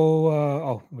can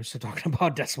go." We're still talking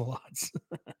about decimal odds.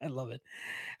 I love it.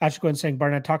 Asher Quinn saying,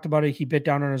 "Barnett talked about it. He bit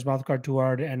down on his mouth guard too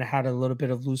hard and had a little bit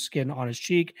of loose skin on his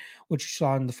cheek, which you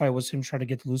saw in the fight was him trying to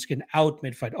get the loose skin out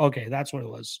mid fight." Okay, that's what it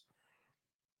was.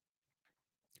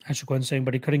 Asher Quinn saying,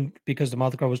 "But he couldn't because the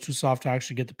mouth guard was too soft to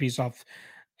actually get the piece off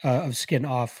of skin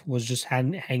off. Was just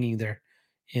hanging there."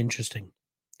 Interesting.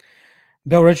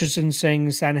 Bill Richardson saying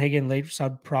Sanhagen late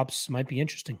sub props might be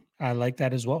interesting. I like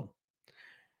that as well.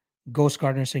 Ghost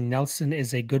Gardner saying Nelson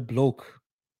is a good bloke.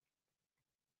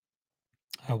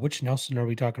 Which Nelson are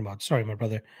we talking about? Sorry, my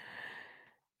brother.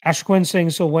 Ash Quinn saying,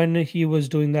 "So when he was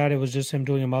doing that, it was just him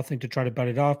doing a mouth thing to try to bite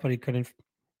it off, but he couldn't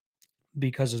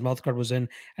because his mouth guard was in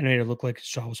and made it look like his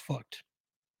jaw was fucked."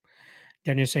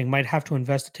 Daniel saying, "Might have to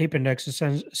invest the tape index,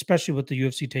 especially with the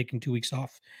UFC taking 2 weeks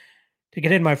off." To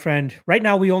get in, my friend, right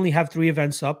now we only have 3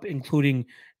 events up, including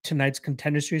tonight's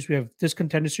contender series. We have this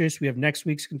contender series. We have next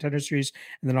week's contender series,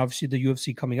 and then obviously the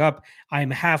UFC coming up. I am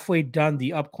halfway done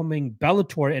the upcoming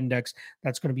Bellator index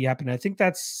that's going to be happening. I think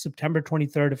that's September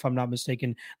 23rd, if I'm not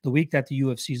mistaken, the week that the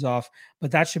UFC's off.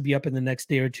 But that should be up in the next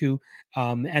day or two.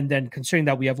 And then considering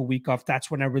that we have a week off, that's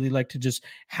when I really like to just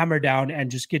hammer down and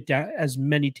just get down as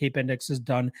many tape indexes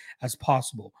done as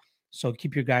possible. So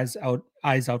keep your eyes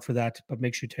out for that, but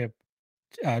make sure to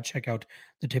check out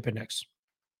the tip index.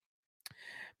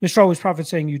 Mr. Always Prophet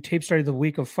saying, you tape study the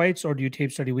week of fights or do you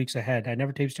tape study weeks ahead? I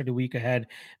never tape study a week ahead.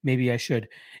 Maybe I should.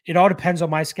 It all depends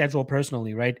on my schedule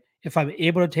personally, right? If I'm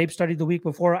able to tape study the week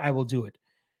before, I will do it.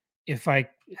 If I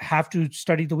have to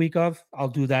study the week of, I'll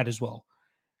do that as well.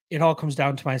 It all comes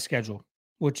down to my schedule,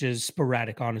 which is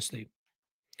sporadic, honestly.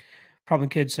 Problem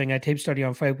Kid saying, I tape study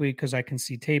on fight week because I can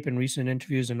see tape in recent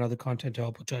interviews and other content to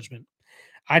help with judgment.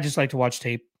 I just like to watch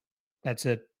tape. That's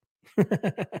it.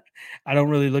 I don't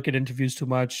really look at interviews too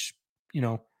much, you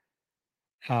know,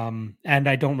 and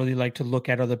I don't really like to look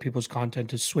at other people's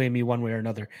content to sway me one way or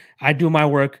another. I do my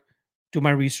work, do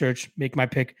my research, make my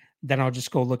pick, then I'll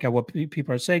just go look at what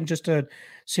people are saying just to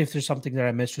see if there's something that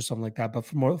I missed or something like that. But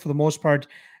for the most part,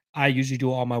 I usually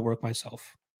do all my work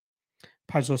myself.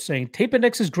 Puzzle saying tape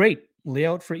index is great.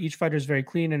 Layout for each fighter is very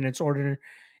clean and it's ordered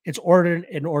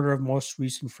in order of most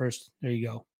recent first. There you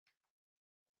go.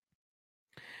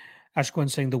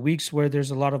 Ashquin saying the weeks where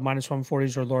there's a lot of minus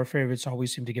 140s or lower favorites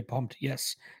always seem to get pumped.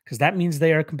 Yes, because that means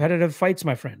they are competitive fights,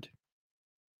 my friend.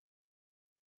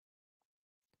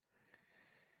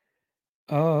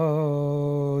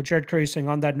 Oh, Jared Curry saying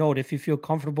on that note, if you feel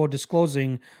comfortable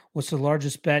disclosing what's the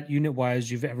largest bet unit wise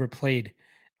you've ever played?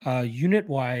 Unit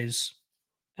wise,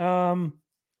 um,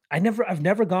 I've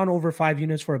never gone over 5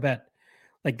 units for a bet.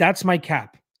 Like that's my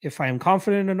cap. If I am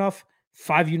confident enough,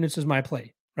 5 units is my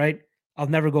play, right? I'll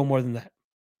never go more than that.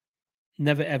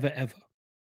 Never, ever, ever.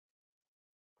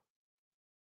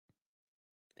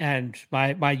 And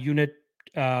my unit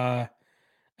uh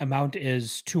amount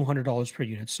is $200 per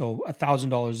unit. So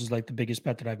 $1,000 is like the biggest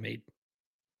bet that I've made.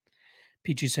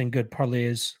 Peachy saying good parlay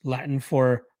is Latin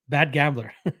for bad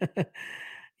gambler.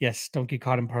 Yes, don't get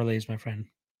caught in parlays, my friend.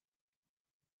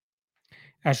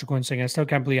 Asher Coin saying I still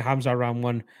can't believe Hamza round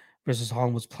one versus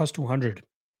Holland was plus 200.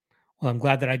 Well, I'm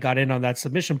glad that I got in on that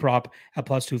submission prop at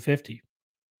plus 250.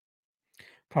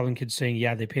 Problem Kid saying,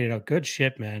 yeah, they paid it out. Good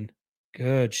shit, man.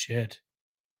 Good shit.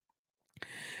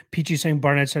 Peachy saying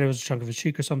Barnett said it was a chunk of his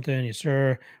cheek or something. Yes,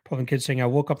 sir. Problem Kid saying I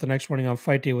woke up the next morning on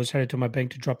fight day, was headed to my bank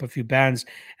to drop a few bands,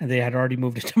 and they had already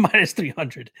moved it to minus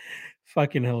 300.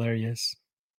 Fucking hilarious.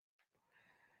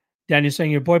 Daniel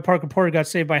saying your boy Parker Porter got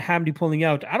saved by Hamdi pulling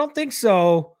out. I don't think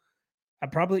so. I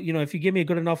probably, if you give me a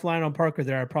good enough line on Parker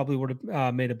there, I probably would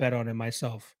have made a bet on it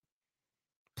myself.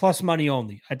 Plus money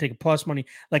only. I take a plus money.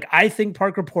 Like I think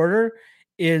Parker Porter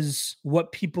is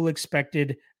what people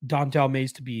expected Dontel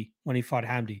Mays to be when he fought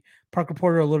Hamdi. Parker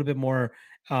Porter a little bit more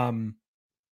um,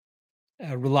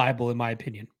 reliable in my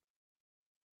opinion.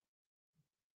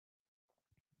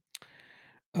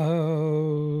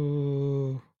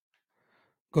 Oh,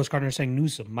 Ghost Gardner saying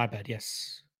Newsom. My bad.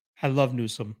 Yes, I love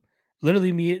Newsom.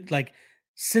 Literally, me like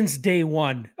since day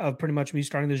one of pretty much me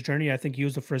starting this journey. I think he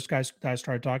was the first guy that I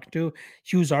started talking to.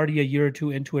 He was already a year or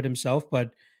two into it himself,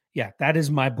 but yeah, that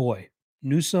is my boy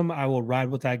Newsom. I will ride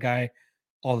with that guy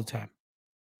all the time.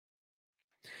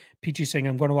 Peachy saying,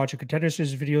 I'm going to watch a contender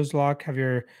series videos lock. Have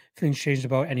your feelings changed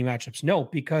about any matchups? No,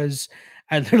 because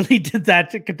I literally did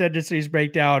that contender series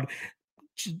breakdown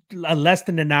less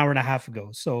than an hour and a half ago.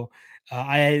 So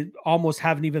I almost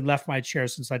haven't even left my chair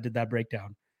since I did that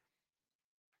breakdown.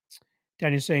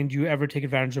 Daniel's saying, do you ever take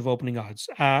advantage of opening odds?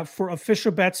 For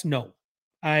official bets, no,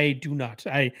 I do not.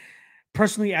 I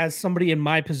personally, as somebody in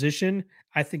my position,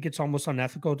 I think it's almost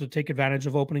unethical to take advantage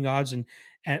of opening odds and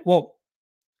well,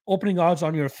 opening odds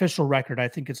on your official record. I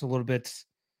think it's a little bit,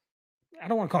 I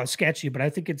don't want to call it sketchy, but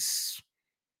I think it's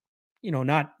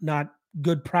not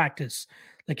good practice.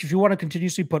 Like if you want to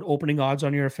continuously put opening odds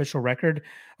on your official record,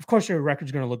 of course your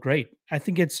record's going to look great. I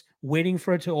think it's waiting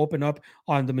for it to open up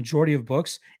on the majority of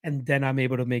books, and then I'm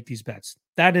able to make these bets.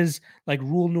 That is like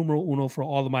rule numero uno for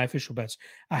all of my official bets.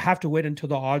 I have to wait until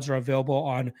the odds are available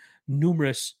on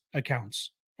numerous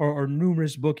accounts or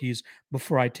numerous bookies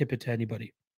before I tip it to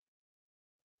anybody.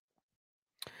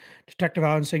 Detective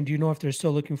Allen saying, "Do you know if they're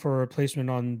still looking for a replacement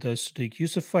on the Sadiq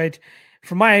Yusuf fight?"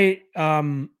 From my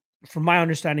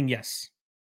understanding, yes.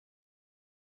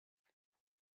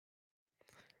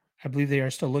 I believe they are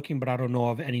still looking, but I don't know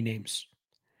of any names.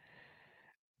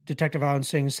 Detective Allen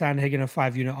saying, "Sandhagen a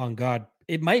 5 unit on God."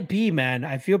 It might be, man.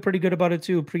 I feel pretty good about it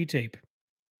too. Pre-tape.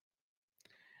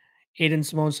 Aiden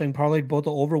Simone saying parlayed both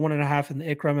the over 1.5 and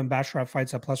the Ikram and Basharat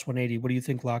fights at plus 180. What do you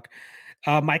think, Locke?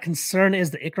 My concern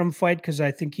is the Ikram fight because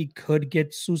I think he could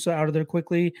get Sousa out of there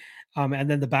quickly. And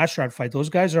then the Basharat fight. Those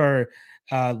guys are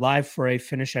live for a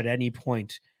finish at any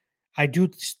point. I do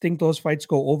think those fights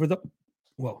go over the.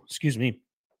 Well, excuse me.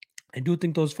 I do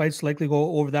think those fights likely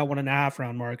go over that 1.5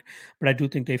 round mark, but I do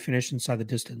think they finish inside the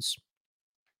distance.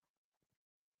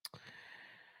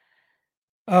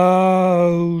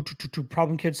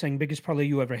 Problem Kid saying biggest parlay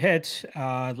you ever hit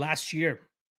last year.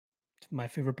 My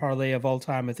favorite parlay of all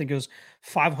time. I think it was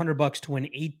 $500 to win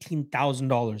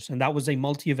 $18,000, and that was a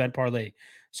multi-event parlay.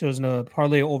 So it was a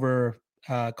parlay over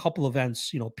a couple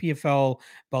events. PFL,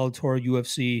 Bellator,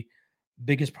 UFC.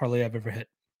 Biggest parlay I've ever hit.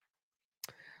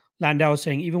 Landau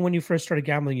saying, even when you first started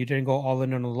gambling, you didn't go all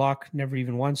in on a lock, never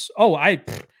even once. Oh,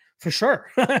 for sure.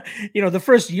 The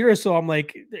first year or so, I'm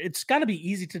like, it's got to be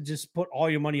easy to just put all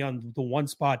your money on the one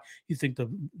spot you think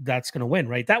that's going to win,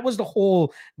 right? That was the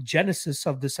whole genesis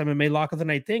of this MMA lock of the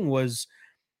night thing was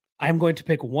I'm going to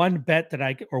pick one bet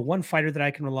or one fighter that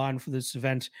I can rely on for this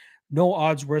event. No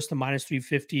odds worse than minus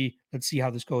 350. Let's see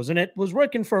how this goes. And it was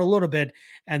working for a little bit,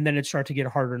 and then it started to get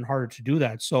harder and harder to do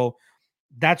that. So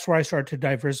that's where I started to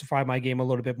diversify my game a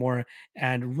little bit more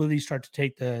and really start to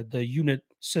take the unit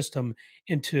system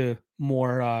into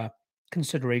more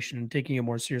consideration and taking it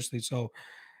more seriously. So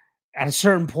at a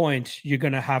certain point, you're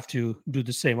going to have to do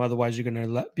the same. Otherwise, you're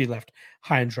going to be left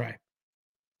high and dry.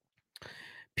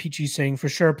 Peachy saying, for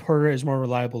sure, Porter is more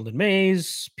reliable than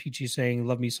Mays. Peachy saying,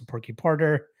 love me some Porky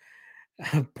Porter.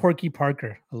 Porky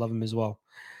Parker. I love him as well.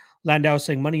 Landau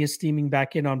saying money is steaming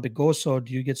back in on Bigoso.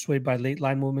 Do you get swayed by late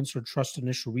line movements or trust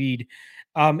initial read?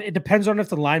 It depends on if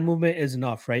the line movement is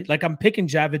enough, right? Like I'm picking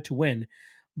Javid to win,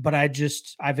 but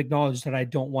I've acknowledged that I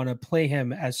don't want to play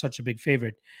him as such a big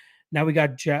favorite. Now we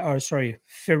got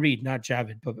Farid, not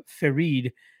Javid, but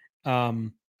Farid.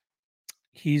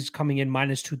 He's coming in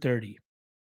minus 230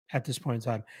 at this point in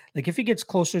time. Like if he gets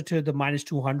closer to the minus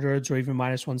 200s or even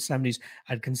minus 170s,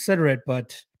 I'd consider it,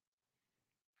 but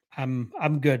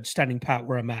I'm good standing pat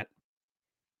where I'm at.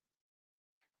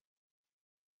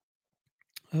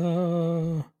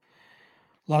 Laws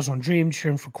on Dream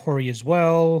cheering for Corey as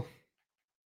well.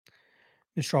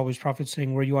 Mr. Always Prophet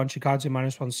saying, were you on Chikadze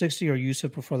minus 160 or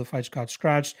Yusuf before the fights got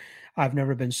scratched? I've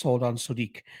never been sold on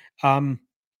Sodiq.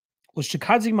 Was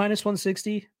Chikadze minus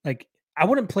 160? Like, I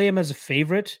wouldn't play him as a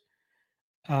favorite,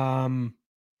 but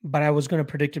I was going to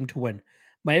predict him to win.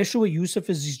 My issue with Yusuf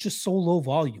is he's just so low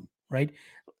volume, right?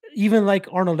 Even like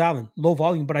Arnold Allen, low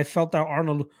volume, but I felt that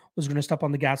Arnold was going to step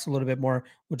on the gas a little bit more,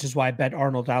 which is why I bet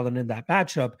Arnold Allen in that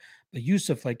matchup. But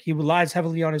Yusuf, like he relies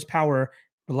heavily on his power,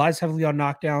 relies heavily on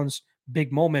knockdowns,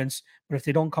 big moments, but if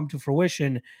they don't come to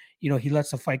fruition, he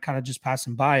lets the fight kind of just pass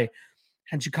him by.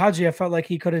 And Chikadze, I felt like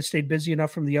he could have stayed busy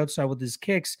enough from the outside with his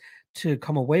kicks to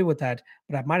come away with that.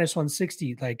 But at minus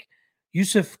 160, like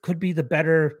Yusuf could be the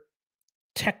better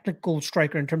technical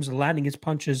striker in terms of landing his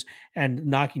punches and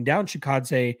knocking down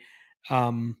Chikadze.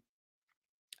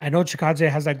 I know Chikadze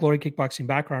has that glory kickboxing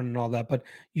background and all that, but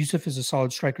Yusuf is a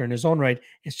solid striker in his own right.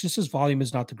 It's just his volume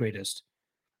is not the greatest.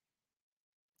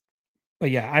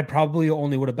 But yeah, I probably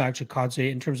only would have backed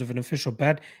Chikadze in terms of an official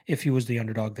bet if he was the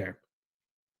underdog there.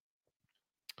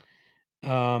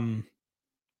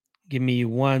 Give me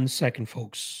 1 second,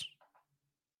 folks.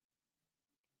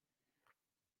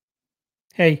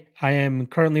 Hey, I am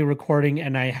currently recording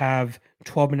and I have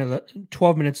 12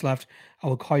 minutes left. I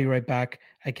will call you right back.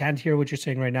 I can't hear what you're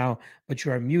saying right now, but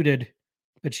you are muted.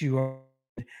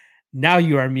 Now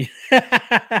you are muted.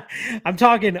 I'm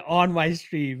talking on my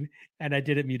stream and I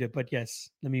didn't mute it, but yes,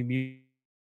 let me mute.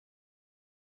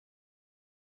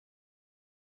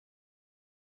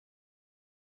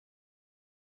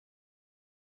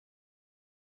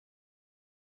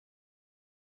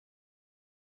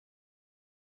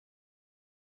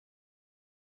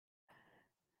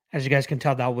 As you guys can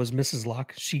tell, that was Mrs.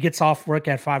 Luck. She gets off work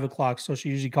at 5 o'clock, so she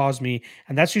usually calls me,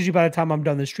 and that's usually by the time I'm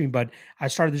done the stream. But I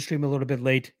started the stream a little bit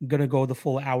late. I'm gonna go the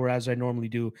full hour as I normally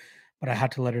do, but I had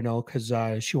to let her know because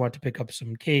she wanted to pick up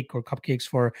some cake or cupcakes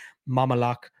for Mama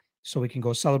Luck, so we can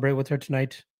go celebrate with her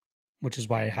tonight. Which is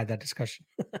why I had that discussion.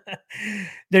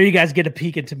 There, you guys get a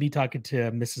peek into me talking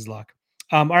to Mrs. Luck.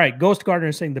 All right, Ghost Gardener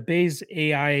is saying the Bayes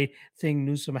AI thing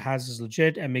Newsom has is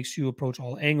legit and makes you approach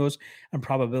all angles and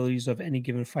probabilities of any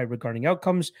given fight regarding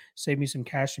outcomes. Save me some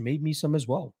cash and made me some as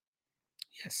well.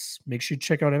 Yes, make sure you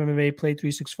check out MMA Play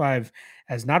 365,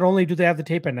 as not only do they have the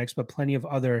tape index, but plenty of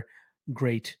other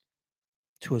great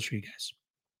tools for you guys.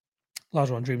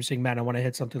 Lajon Dream saying, man, I want to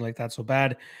hit something like that so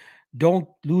bad. Don't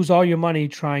lose all your money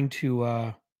trying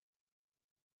to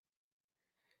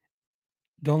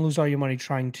Don't lose all your money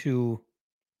trying to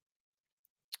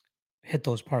hit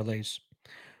those parlays.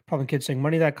 Problem kid saying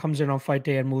money that comes in on fight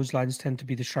day and moves lines tend to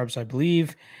be the sharps, I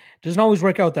believe. Doesn't always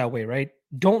work out that way, right?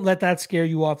 Don't let that scare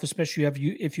you off, especially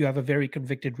if you have a very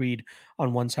convicted read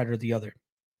on one side or the other.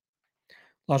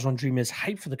 Lajon Dream is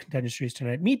hyped for the Contender Series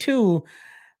tonight. Me too,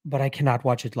 but I cannot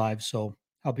watch it live, so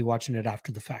I'll be watching it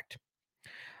after the fact.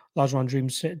 Lajon Dream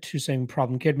to saying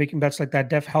problem kid making bets like that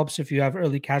def helps if you have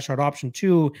early cash out option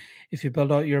too. If you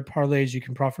build out your parlays, you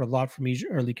can profit a lot from each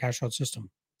early cash out system.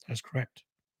 That's correct.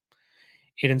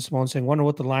 Aiden Simone saying, wonder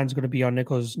what the line's going to be on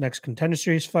Nichols' next Contender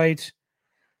Series fight.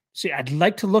 See, I'd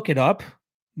like to look it up,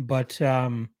 but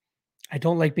I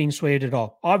don't like being swayed at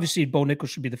all. Obviously, Bo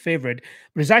Nichols should be the favorite,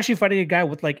 but he's actually fighting a guy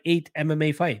with like 8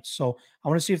 MMA fights. So I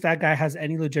want to see if that guy has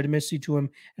any legitimacy to him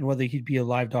and whether he'd be a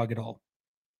live dog at all.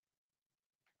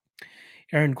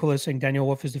 Aaron Kula saying Daniel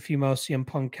Wolf is the female CM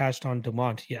Punk cashed on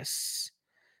Dumont. Yes.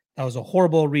 That was a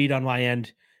horrible read on my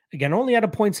end. Again, only had a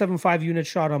 0.75 unit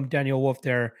shot on Daniel Wolf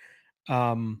there.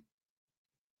 But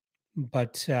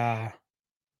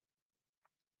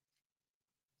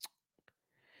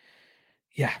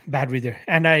yeah, bad read there.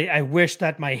 And I wish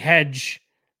that my hedge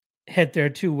hit there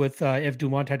too with if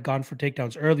Dumont had gone for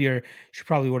takedowns earlier, she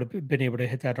probably would have been able to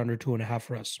hit that under 2.5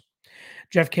 for us.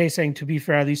 Jeff K saying, to be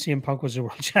fair, at least CM Punk was a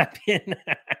world champion.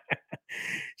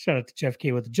 Shout out to Jeff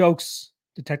K with the jokes.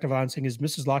 Detective Allen saying, is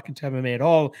Mrs. Lock into MMA at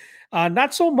all?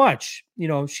 Not so much. You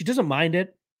know, she doesn't mind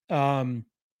it.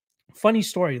 Funny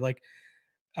story. Like,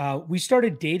 we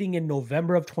started dating in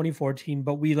November of 2014,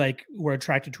 but we like were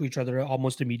attracted to each other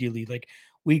almost immediately. Like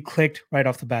we clicked right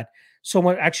off the bat. So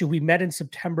much actually, we met in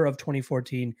September of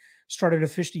 2014, started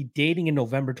officially dating in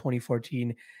November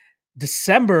 2014.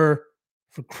 December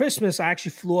for Christmas, I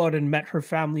actually flew out and met her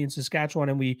family in Saskatchewan,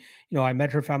 and I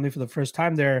met her family for the first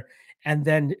time there. And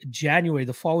then January,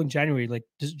 the following January, like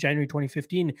January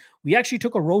 2015, we actually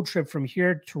took a road trip from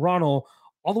here to Toronto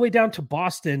all the way down to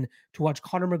Boston to watch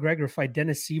Conor McGregor fight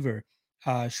Dennis Seaver.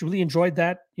 She really enjoyed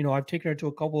that. I've taken her to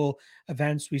a couple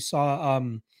events. We saw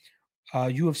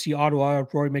UFC Ottawa,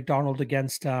 Rory McDonald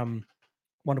against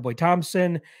Wonderboy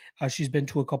Thompson. She's been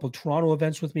to a couple Toronto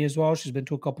events with me as well. She's been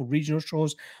to a couple regional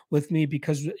shows with me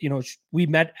because, we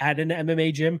met at an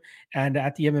MMA gym, and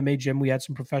at the MMA gym, we had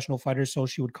some professional fighters. So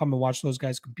she would come and watch those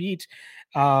guys compete.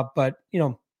 But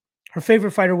her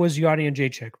favorite fighter was Yanni and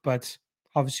Jacek, but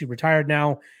obviously retired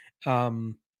now.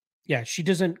 Yeah, she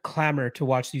doesn't clamor to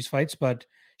watch these fights, but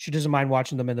she doesn't mind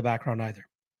watching them in the background either.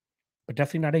 But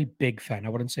definitely not a big fan. I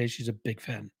wouldn't say she's a big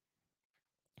fan.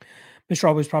 Mr.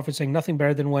 Always Prophet saying nothing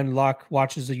better than when Locke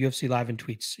watches the UFC live and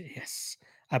tweets. Yes.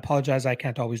 I apologize. I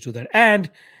can't always do that. And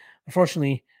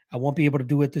unfortunately, I won't be able to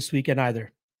do it this weekend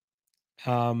either.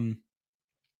 I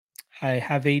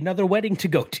have another wedding to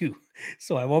go to,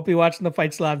 so I won't be watching the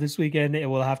fights live this weekend. It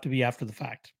will have to be after the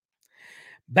fact.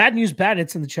 Bad News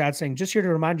Bandits in the chat saying, just here to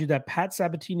remind you that Pat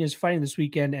Sabatini is fighting this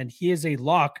weekend and he is a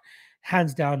lock,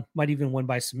 hands down, might even win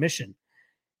by submission.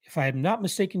 If I am not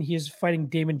mistaken, he is fighting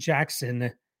Damon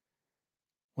Jackson.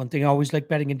 One thing I always like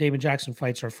betting in Damon Jackson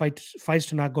fights are fights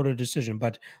to not go to a decision,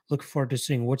 but look forward to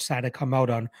seeing which side I come out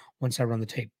on once I run the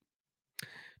tape.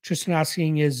 Tristan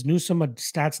asking, is Newsom a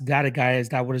stats data guy? Is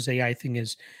that what his AI thing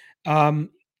is?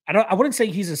 I wouldn't say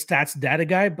he's a stats data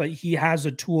guy, but he has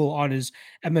a tool on his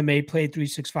MMA Play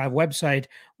 365 website,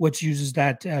 which uses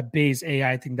that Bayes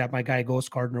AI thing that my guy Ghost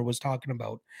Gardner was talking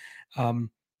about.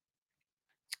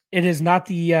 It is not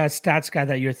the stats guy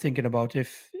that you're thinking about.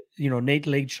 If Nate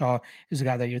Lageshaw is the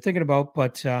guy that you're thinking about,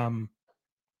 but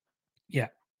yeah.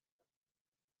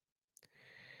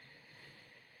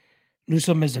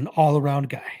 Newsom is an all-around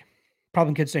guy.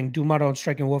 Problem Kid saying Dumont on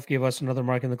Striking Wolf gave us another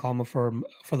mark in the column for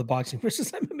the boxing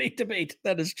versus MMA debate.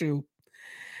 That is true.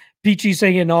 Peachy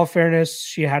saying, in all fairness,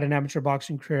 she had an amateur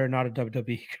boxing career, not a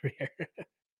WWE career.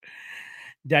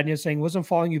 Daniel saying, wasn't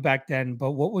following you back then,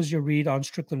 but what was your read on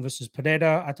Strickland versus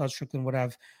Pereira? I thought Strickland would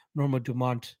have Norma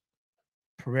Dumont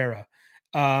Pereira.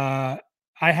 I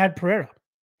had Pereira.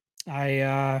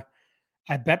 I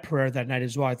bet Pereira that night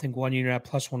as well. I think 1 unit at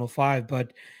plus 105.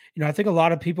 But, I think a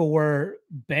lot of people were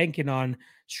banking on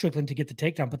Strickland to get the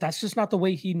takedown, but that's just not the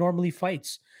way he normally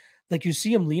fights. Like you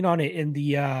see him lean on it in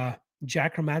the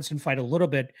Jack Hermanson fight a little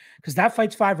bit because that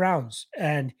fight's 5 rounds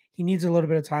and he needs a little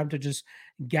bit of time to just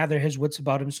gather his wits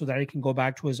about him so that he can go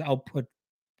back to his output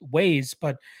ways.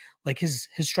 Like his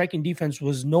striking defense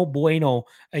was no bueno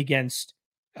against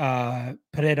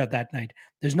Pereira that night.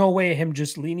 There's no way him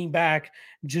just leaning back,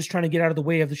 just trying to get out of the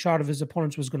way of the shot of his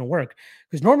opponents was going to work.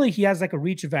 Because normally he has like a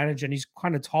reach advantage and he's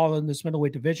kind of tall in this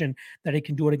middleweight division that he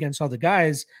can do it against other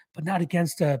guys, but not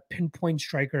against a pinpoint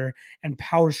striker and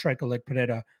power striker like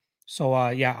Pereira. So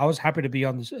yeah, I was happy to be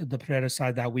on the Pereira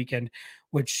side that weekend,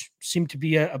 which seemed to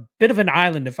be a bit of an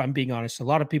island, if I'm being honest. A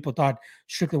lot of people thought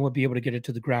Strickland would be able to get it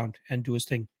to the ground and do his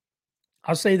thing.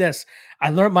 I'll say this: I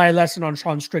learned my lesson on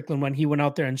Sean Strickland when he went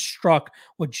out there and struck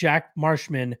with Jack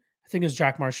Marshman. I think it was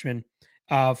Jack Marshman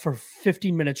for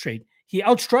 15 minutes straight. He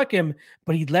outstruck him,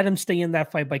 but he let him stay in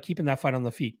that fight by keeping that fight on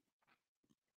the feet.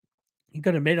 He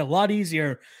could have made it a lot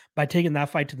easier by taking that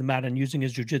fight to the mat and using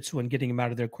his jiu-jitsu and getting him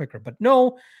out of there quicker. But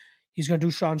no, he's going to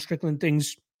do Sean Strickland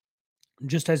things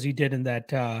just as he did in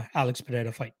that Alex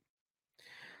Pereira fight.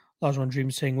 Lajon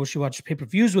Dream saying, "Will she watch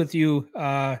pay-per-views with you?"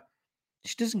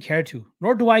 She doesn't care to,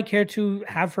 nor do I care to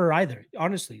have her either.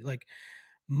 Honestly, like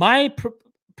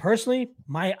personally,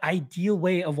 my ideal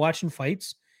way of watching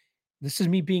fights. This is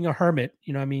me being a hermit.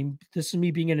 You know, what I mean, this is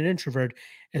me being an introvert.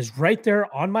 Is right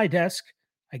there on my desk.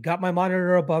 I got my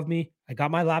monitor above me. I got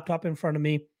my laptop in front of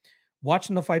me,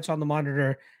 watching the fights on the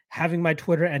monitor, having my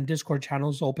Twitter and Discord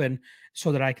channels open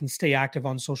so that I can stay active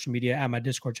on social media and my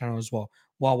Discord channel as well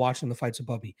while watching the fights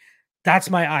above me. That's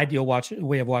my ideal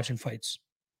way of watching fights.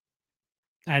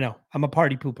 I know I'm a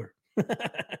party pooper, but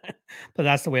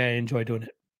that's the way I enjoy doing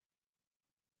it.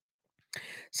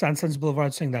 Sunsons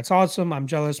Boulevard saying that's awesome. I'm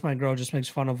jealous. My girl just makes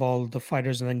fun of all the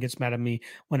fighters and then gets mad at me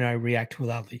when I react too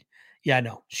loudly. Yeah, I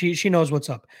know. She knows what's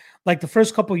up. Like the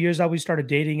first couple years that we started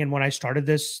dating and when I started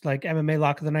this like MMA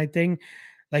lock of the night thing,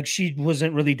 like she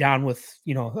wasn't really down with,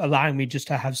 allowing me just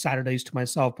to have Saturdays to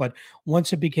myself. But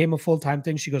once it became a full-time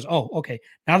thing, she goes, "Oh, okay.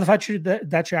 Now the fact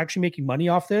that you're actually making money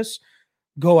off this,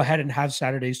 go ahead and have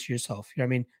Saturdays to yourself." You know what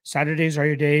I mean? Saturdays are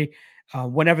your day.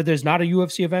 Whenever there's not a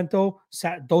UFC event, though,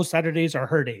 those Saturdays are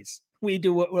her days. We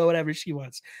do whatever she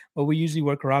wants, but we usually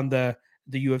work around the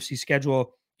UFC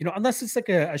schedule. Unless it's like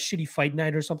a shitty fight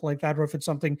night or something like that, or if it's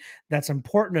something that's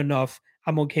important enough,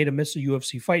 I'm okay to miss a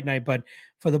UFC fight night. But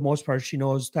for the most part, she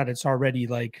knows that it's already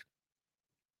like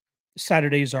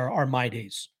Saturdays are my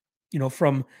days.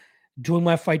 From doing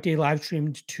my fight day live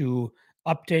streamed to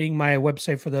updating my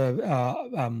website for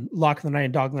the Lock of the Night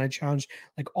and Dog Night challenge,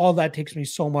 like all that takes me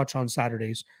so much on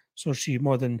Saturdays. So she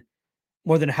more than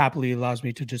happily allows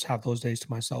me to just have those days to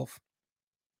myself.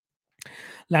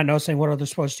 Lando saying, "What other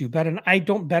sports do you bet on?" I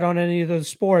don't bet on any of the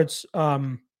sports.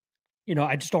 I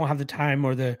just don't have the time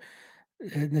or the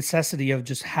necessity of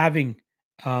just having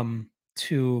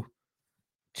to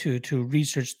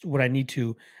research what I need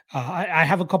to. I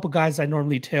have a couple guys I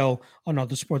normally tail on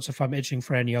other sports if I'm itching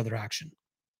for any other action.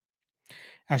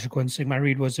 Ashley Quinn saying, "My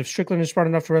read was if Strickland is smart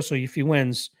enough to wrestle, if he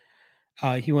wins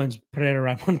Pereira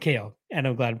round 1 KO." And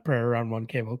I'm glad Pereira round 1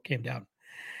 KO came down.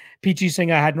 PG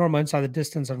saying, "I had Norma inside the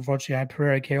distance. Unfortunately, I had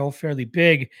Pereira KO. Fairly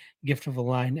big gift of a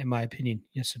line, in my opinion."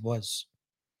 Yes, it was.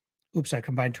 Oops, I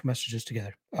combined two messages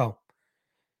together. Oh.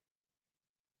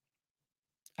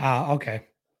 Okay.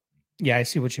 Yeah, I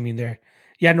see what you mean there.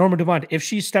 Yeah, Norma Dumont. If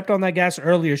she stepped on that gas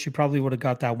earlier, she probably would have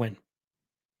got that win.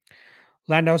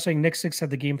 Landau saying Nick Six said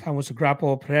the game plan was to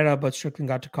grapple Pereira, but Strickland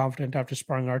got too confident after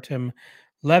sparring Artem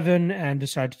Levin and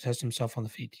decided to test himself on the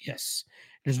feet. Yes.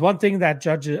 There's one thing that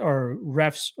judges or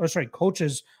refs, or sorry,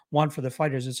 coaches want for the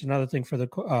fighters. It's another thing for the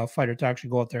fighter to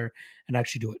actually go out there and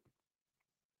actually do it.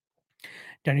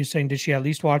 Danny's saying, did she at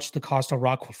least watch the Costa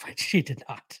Rockwell fight? She did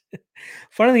not.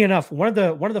 Funnily enough, one of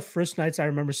the first nights I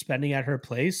remember spending at her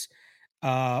place,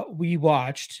 we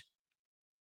watched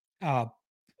uh,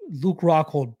 Luke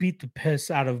Rockhold beat the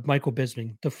piss out of Michael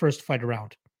Bisping the first fight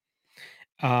around.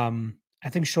 I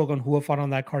think Shogun Hua fought on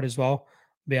that card as well.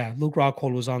 But yeah, Luke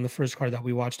Rockhold was on the first card that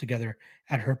we watched together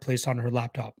at her place on her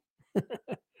laptop.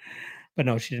 But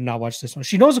no, she did not watch this one.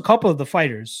 She knows a couple of the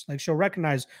fighters. Like she'll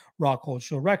recognize Rockhold,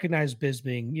 she'll recognize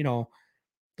Bisping,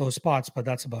 those spots, but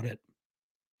that's about it.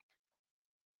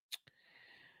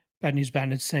 Bad News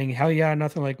Bandit saying, "Hell yeah,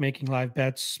 nothing like making live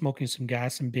bets, smoking some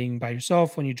gas, and being by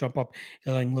yourself when you jump up,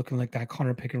 yelling, looking like that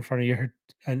Connor pick in front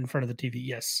of the TV."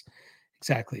 Yes,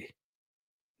 exactly.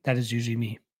 That is usually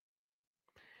me.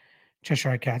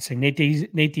 Cheshire Cat saying, Nate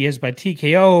Diaz by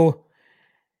TKO.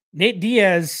 Nate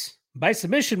Diaz by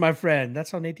submission, my friend.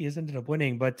 That's how Nate Diaz ended up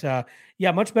winning. But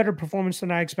yeah, much better performance than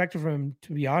I expected from him,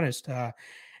 to be honest.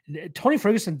 Tony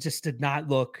Ferguson just did not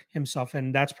look himself,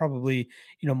 and that's probably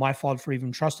my fault for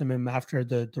even trusting him after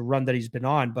the run that he's been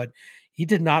on. But he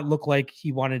did not look like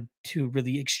he wanted to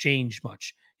really exchange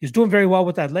much. He was doing very well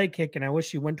with that leg kick, and I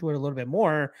wish he went to it a little bit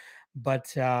more.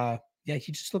 But yeah,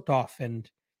 he just looked off, and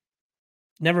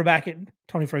never back at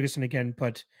Tony Ferguson again.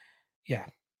 But yeah,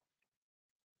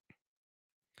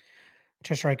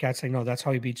 Cheshire Cat saying no, that's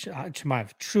how he beat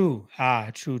Chimaev. True,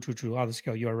 true. On the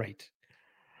scale, you are right.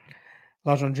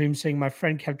 Lajon Dream saying, my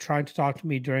friend kept trying to talk to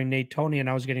me during Nate Tony, and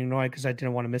I was getting annoyed because I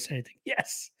didn't want to miss anything.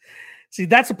 Yes, See,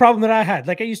 that's the problem that I had.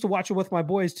 Like I used to watch it with my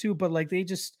boys too, but like they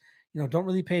just, don't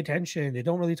really pay attention. They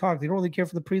don't really talk. They don't really care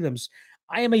for the prelims.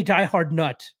 I am a diehard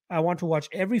nut. I want to watch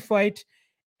every fight,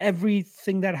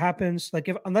 everything that happens. Like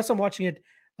if unless I'm watching it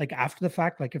like after the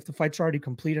fact, like if the fight's already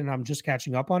complete and I'm just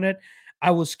catching up on it,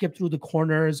 I will skip through the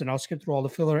corners and I'll skip through all the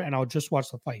filler and I'll just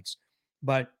watch the fights.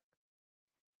 But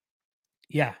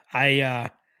yeah, I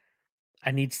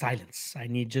need silence. I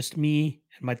need just me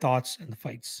and my thoughts and the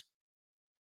fights.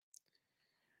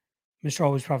 Mr.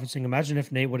 Always Prophesing. Imagine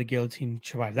if Nate would have guillotined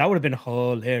survived. That would have been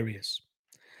hilarious.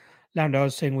 Lando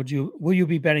was saying, will you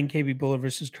be betting KB Buller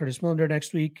versus Curtis Millender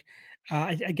next week?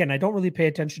 Again, I don't really pay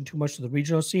attention too much to the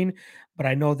regional scene, but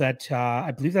I know that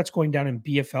I believe that's going down in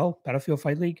BFL, Battlefield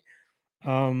Fight League.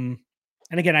 And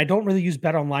again, I don't really use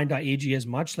betonline.ag as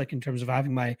much, like in terms of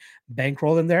having my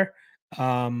bankroll in there.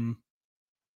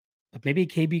 But maybe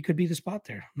KB could be the spot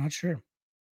there. I'm not sure.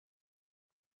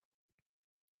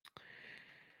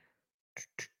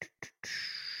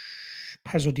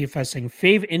 Paizo DFS saying,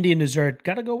 fave Indian dessert.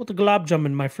 Gotta go with the gulab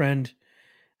jamun, my friend.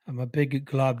 I'm a big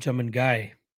gulab jamun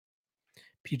guy.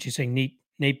 Peachy saying,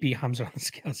 Nate B. Hamza on the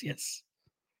scales. Yes.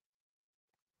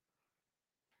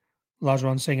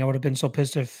 Lajwan saying, I would have been so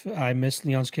pissed if I missed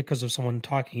Leon's kick because of someone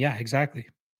talking. Yeah, exactly.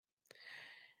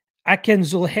 Akin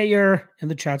Zulhayer in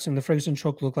the chat saying the Ferguson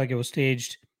choke looked like it was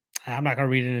staged. I'm not going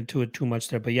to read into it too much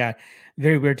there, but yeah,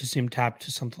 very weird to see him tap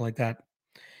to something like that.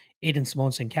 Aiden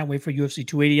Simone saying, can't wait for UFC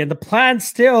 280. And the plan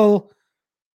still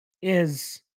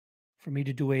is for me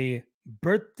to do a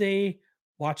birthday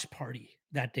watch party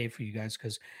that day for you guys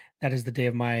because that is the day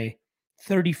of my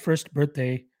 31st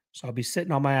birthday. So I'll be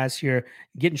sitting on my ass here,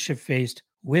 getting shit faced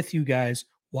with you guys,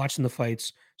 watching the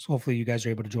fights. So hopefully you guys are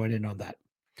able to join in on that.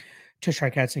 Cheshire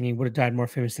Cat singing would have died more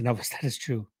famous than Elvis. That is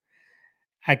true.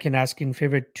 I can ask in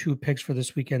favorite 2 picks for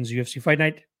this weekend's UFC fight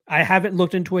night. I haven't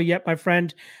looked into it yet, my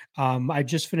friend. I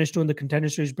just finished doing the contender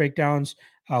series breakdowns,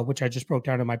 which I just broke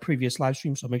down in my previous live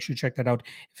stream. So make sure you check that out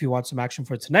if you want some action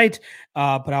for tonight.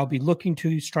 But I'll be looking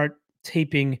to start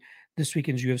taping this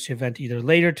weekend's UFC event either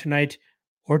later tonight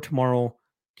or tomorrow.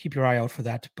 Keep your eye out for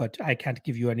that. But I can't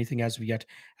give you anything as of yet,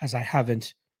 as I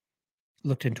haven't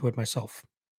looked into it myself.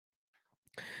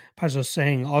 Paz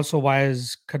saying, also, why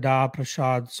is Kada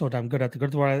Prasad so damn good at the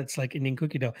Gurdwara? It's like Indian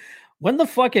cookie dough. When the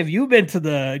fuck have you been to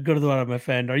the Gurdwara, my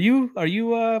friend? Are you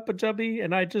Punjabi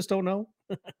and I just don't know?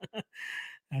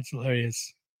 That's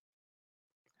hilarious.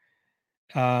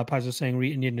 Paz saying,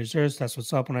 re Indian desserts. That's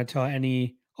what's up. When I tell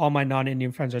all my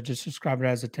non-Indian friends, I just describe it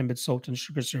as a Timbit soaked in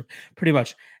sugar syrup. Pretty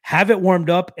much. Have it warmed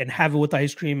up and have it with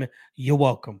ice cream. You're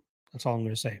welcome. That's all I'm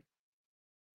going to say.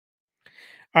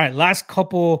 All right, last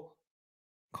couple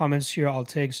comments here I'll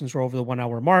take since we're over the 1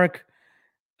 hour mark.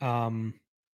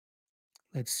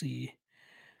 Let's see.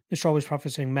 Mr. Always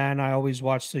Prophet saying, man, I always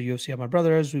watch the UFC at my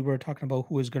brother's. We were talking about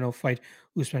who is going to fight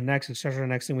Usman next, etc.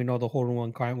 Next thing we know, the whole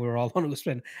one client, we were all on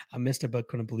Usman. I missed it, but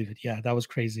couldn't believe it. Yeah, that was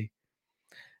crazy.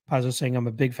 Paz was saying, I'm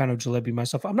a big fan of Jalebi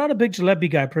myself. I'm not a big Jalebi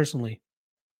guy personally.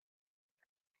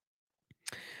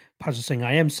 Paz was saying,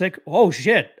 I am sick. Oh,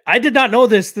 shit. I did not know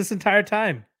this entire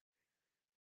time.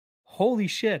 Holy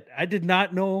shit. I did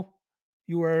not know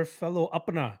you were a fellow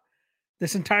Apana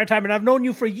this entire time. And I've known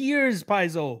you for years,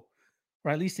 Paizo. Or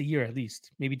at least a year, at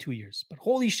least. Maybe 2 years. But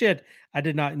holy shit, I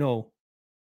did not know.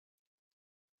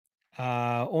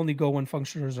 Only go when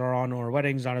functioners are on or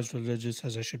weddings, not as religious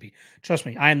as I should be. Trust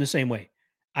me, I am the same way.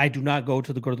 I do not go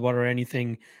to the Gurdwara or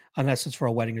anything unless it's for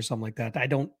a wedding or something like that. I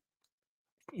don't,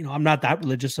 I'm not that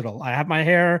religious at all. I have my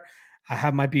hair, I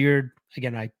have my beard.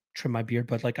 Again, I trim my beard,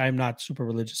 but like I'm not super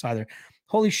religious either.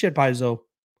 Holy shit, Paizo.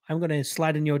 I'm gonna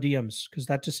slide in your DMs because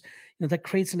that just that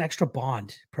creates an extra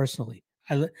bond personally.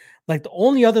 Like the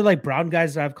only other like brown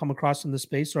guys that I've come across in the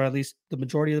space, or at least the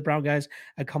majority of the brown guys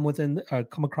I come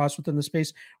across within the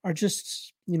space, are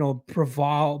just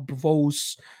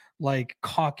bravos, like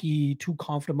cocky, too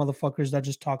confident motherfuckers that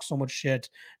just talk so much shit,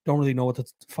 don't really know what the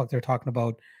fuck they're talking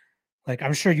about. Like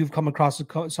I'm sure you've come across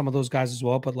some of those guys as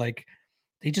well, but like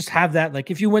they just have that. Like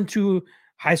if you went to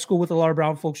high school with a lot of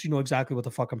brown folks, you know exactly what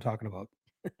the fuck I'm talking about.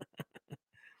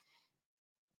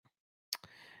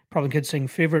 Probably kid saying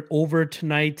favorite over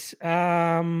tonight.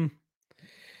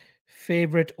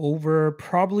 Favorite over,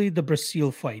 probably the Brazil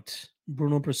fight.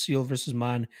 Bruno Brazil versus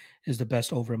Man is the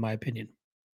best over in my opinion.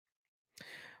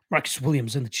 Marcus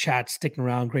Williams in the chat, sticking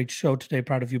around. Great show today.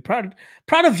 Proud of you. Proud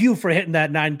of you for hitting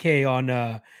that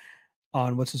 9K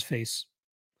on what's his face.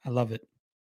 I love it.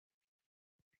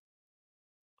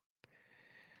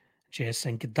 JS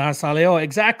saying Kitan Saleo.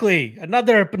 Exactly.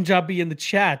 Another Punjabi in the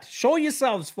chat. Show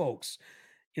yourselves, folks.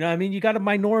 You know what I mean? You got a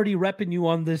minority repping you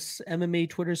on this MMA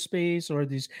Twitter space or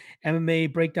these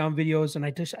MMA breakdown videos, and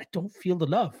I don't feel the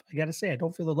love. I gotta say, I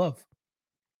don't feel the love.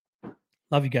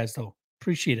 Love you guys though.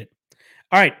 Appreciate it.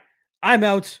 All right. I'm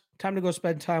out. Time to go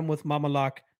spend time with Mama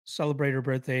Locke, celebrate her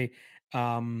birthday.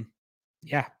 Um,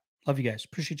 yeah, love you guys.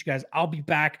 Appreciate you guys. I'll be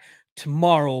back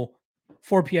tomorrow,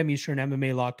 4 p.m. Eastern,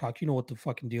 MMA Lock Talk. You know what the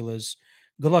fucking deal is.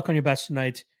 Good luck on your best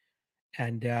tonight,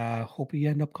 and hope you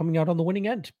end up coming out on the winning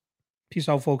end. Peace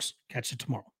out, folks. Catch you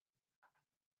tomorrow.